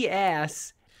milky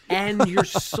ass and your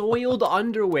soiled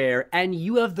underwear, and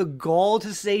you have the gall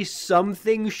to say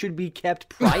something should be kept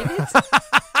private?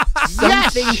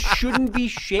 Something shouldn't be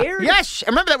shared? Yes. And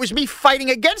remember, that was me fighting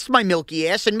against my milky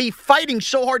ass and me fighting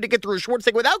so hard to get through a Schwartz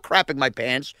thing without crapping my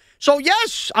pants. So,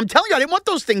 yes, I'm telling you, I didn't want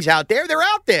those things out there. They're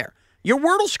out there. Your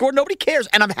Wordle score, nobody cares,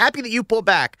 and I'm happy that you pulled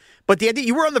back. But the idea,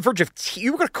 you were on the verge of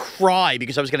you were going to cry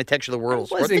because I was going to text you the Wordle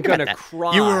score. I wasn't going to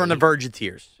cry. You were on the verge of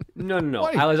tears. No.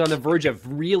 I was on the verge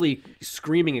of really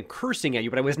screaming and cursing at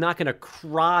you, but I was not going to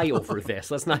cry over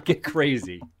this. Let's not get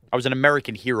crazy. I was an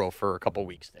American hero for a couple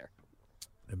weeks there.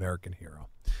 American hero.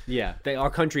 Yeah,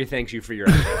 our country thanks you for your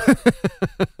efforts.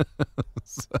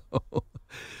 So,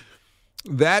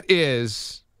 that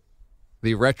is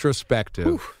the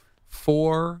retrospective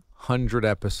 400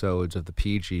 episodes of the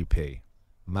PGP.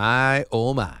 My,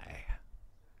 oh my.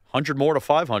 100 more to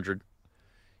 500.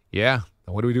 Yeah.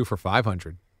 And what do we do for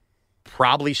 500?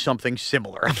 Probably something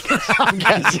similar. I'm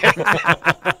guessing.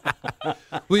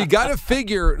 Well, you got to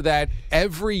figure that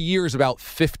every year is about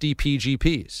 50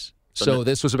 PGPs. So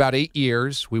this was about 8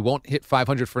 years. We won't hit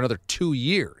 500 for another 2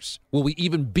 years. Will we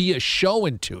even be a show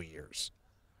in 2 years?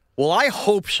 Well, I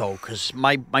hope so, because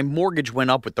my mortgage went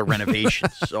up with the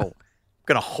renovations. So I'm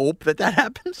going to hope that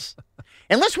happens.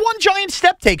 Unless one giant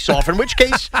step takes off, in which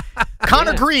case,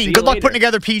 Connor Green, good luck putting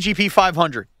together PGP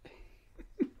 500.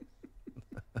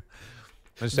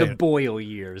 The Boyle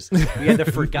years. We had the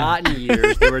forgotten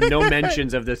years. There were no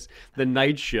mentions of the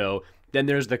night show. Then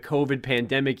there's the COVID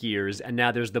pandemic years, and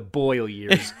now there's the Boyle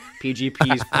years.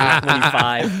 PGP's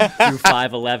 425 through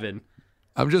 511.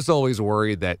 I'm just always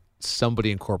worried that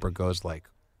somebody in corporate goes like,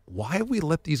 why have we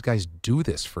let these guys do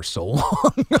this for so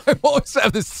long? I always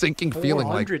have this sinking feeling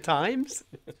like 400 times?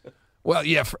 Well,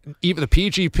 yeah, even the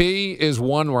PGP is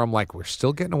one where I'm like, we're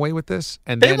still getting away with this.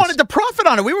 And they wanted to profit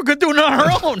on it. We were good doing it on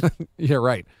our own. Yeah,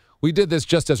 right. We did this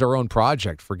just as our own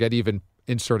project. Forget even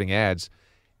inserting ads.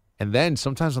 And then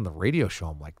sometimes on the radio show,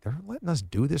 I'm like, they're letting us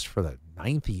do this for the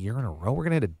 9th year in a row. We're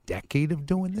going to hit a decade of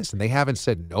doing this, and they haven't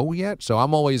said no yet. So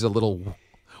I'm always a little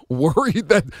worried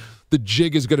that the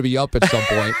jig is going to be up at some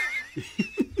point.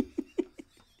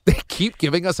 They keep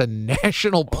giving us a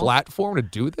national platform to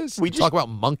do this? We talk about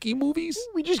monkey movies?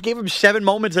 We just gave them 7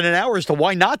 moments in an hour as to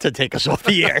why not to take us off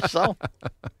the air. So,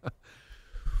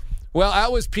 well,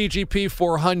 that was PGP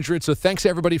 400. So thanks,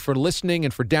 everybody, for listening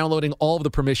and for downloading all of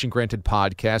the Permission Granted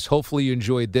podcasts. Hopefully you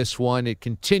enjoyed this one. It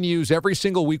continues. Every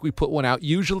single week we put one out,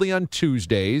 usually on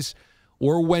Tuesdays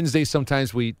or Wednesdays.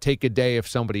 Sometimes we take a day if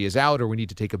somebody is out or we need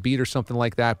to take a beat or something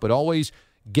like that. But always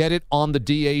get it on the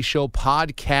DA Show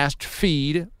podcast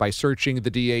feed by searching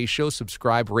the DA Show.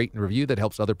 Subscribe, rate, and review. That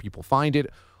helps other people find it.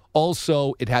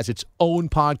 Also, it has its own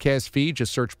podcast feed.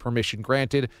 Just search Permission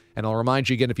Granted. And I'll remind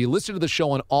you again, if you listen to the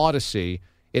show on Odyssey,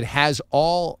 it has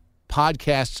all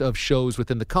podcasts of shows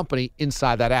within the company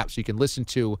inside that app. So you can listen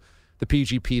to the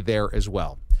PGP there as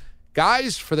well.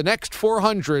 Guys, for the next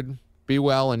 400, be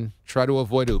well and try to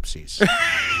avoid oopsies.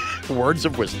 Words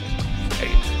of wisdom.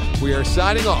 We are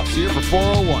signing off. See you for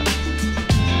 401.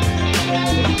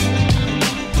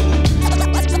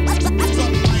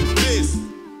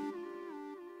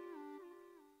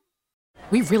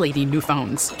 We really need new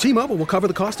phones. T-Mobile will cover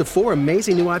the cost of 4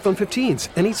 amazing new iPhone 15s,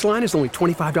 and each line is only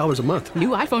 $25 a month. New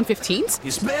iPhone 15s?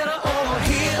 It's better over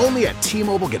here. Only at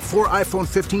T-Mobile, get 4 iPhone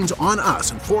 15s on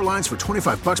us and 4 lines for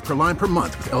 $25 per line per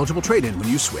month with eligible trade-in when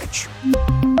you switch.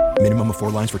 Minimum of 4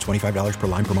 lines for $25 per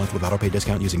line per month with autopay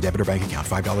discount using debit or bank account.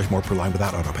 $5 more per line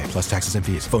without autopay, plus taxes and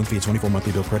fees. Phone fee at 24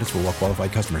 monthly bill credits for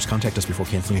well-qualified customers. Contact us before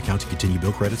canceling account to continue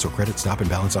bill credits or credit stop and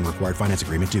balance on required finance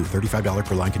agreement due. $35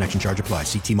 per line connection charge applies.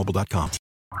 See T-Mobile.com.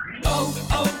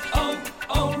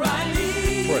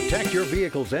 O'Reilly. Protect your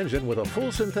vehicle's engine with a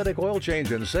full synthetic oil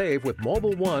change and save with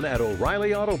Mobil 1 at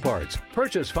O'Reilly Auto Parts.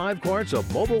 Purchase 5 quarts of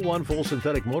Mobil 1 full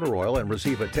synthetic motor oil and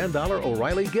receive a $10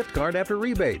 O'Reilly gift card after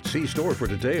rebate. See store for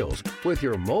details. With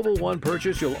your Mobil 1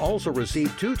 purchase, you'll also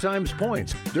receive 2 times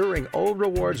points during O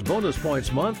Rewards Bonus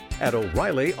Points Month at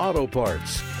O'Reilly Auto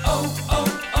Parts.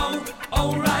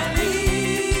 O'Reilly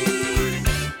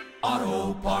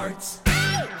Auto Parts.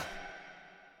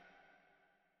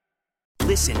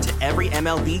 Listen to every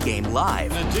MLB game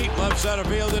live. In the deep left center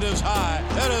field, it is high,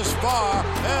 it is far,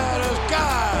 it is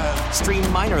gone. Stream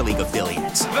minor league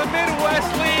affiliates. The Midwest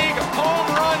League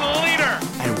home run leader.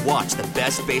 And Watch the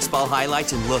best baseball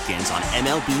highlights and look-ins on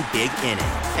MLB Big Inning.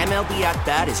 MLB At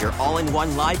Bat is your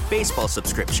all-in-one live baseball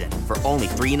subscription for only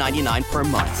 $3.99 per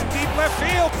month. Deep left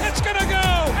field. It's going to go.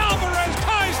 Alvarez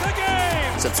ties the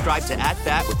game. Subscribe to At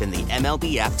Bat within the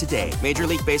MLB app today. Major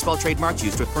League Baseball trademarks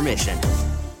used with permission.